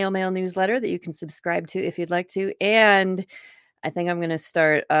snail mail newsletter that you can subscribe to if you'd like to. And I think I'm going to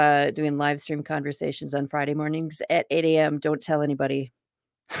start doing live stream conversations on Friday mornings at 8 a.m. Don't tell anybody.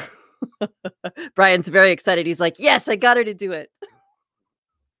 Brian's very excited. He's like, yes, I got her to do it.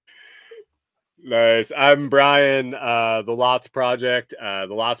 Nice. I'm Brian, The Lots Project,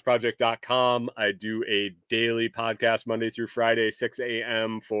 thelotsproject.com. I do a daily podcast Monday through Friday, 6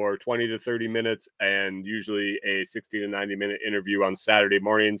 a.m. for 20 to 30 minutes, and usually a 60 to 90 minute interview on Saturday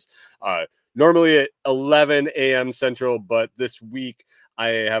mornings, normally at 11 a.m. Central. But this week I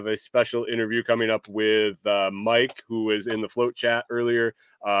have a special interview coming up with Mike, who was in the float chat earlier,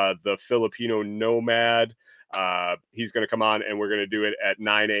 the Filipino nomad. He's going to come on, and we're going to do it at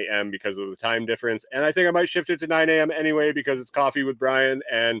 9 a.m. because of the time difference. And I think I might shift it to 9 a.m. anyway, because it's Coffee with Brian,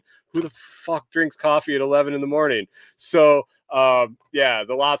 and who the fuck drinks coffee at 11 in the morning? So, yeah,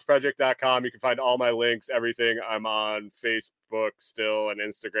 thelotsproject.com. You can find all my links, everything. I'm on Facebook still and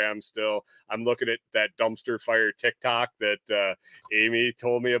Instagram still. I'm looking at that dumpster fire TikTok that Amy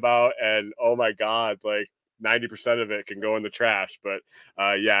told me about, and oh my God, like, 90% of it can go in the trash, but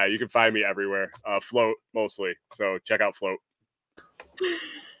yeah, you can find me everywhere. Float mostly. So check out Float.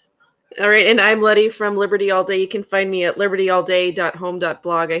 All right. And I'm Letty from Liberty All Day. You can find me at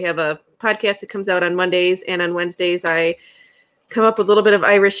libertyallday.home.blog. I have a podcast that comes out on Mondays, and on Wednesdays I come up with a little bit of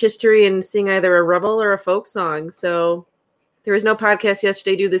Irish history and sing either a rebel or a folk song. So there was no podcast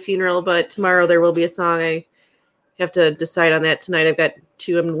yesterday due to the funeral, but tomorrow there will be a song. I have to decide on that tonight. I've got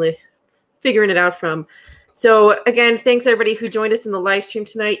two I'm figuring it out from. So again, thanks everybody who joined us in the live stream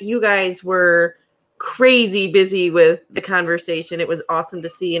tonight. You guys were crazy busy with the conversation. It was awesome to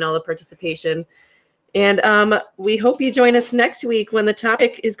see and all the participation. And we hope you join us next week when the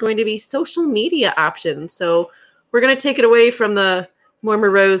topic is going to be social media options. So we're going to take it away from the more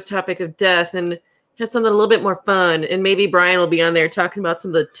morose topic of death and have something a little bit more fun. And maybe Brian will be on there talking about some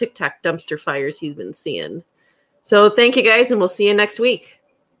of the TikTok dumpster fires he's been seeing. So thank you guys, and we'll see you next week.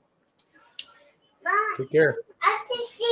 Take care.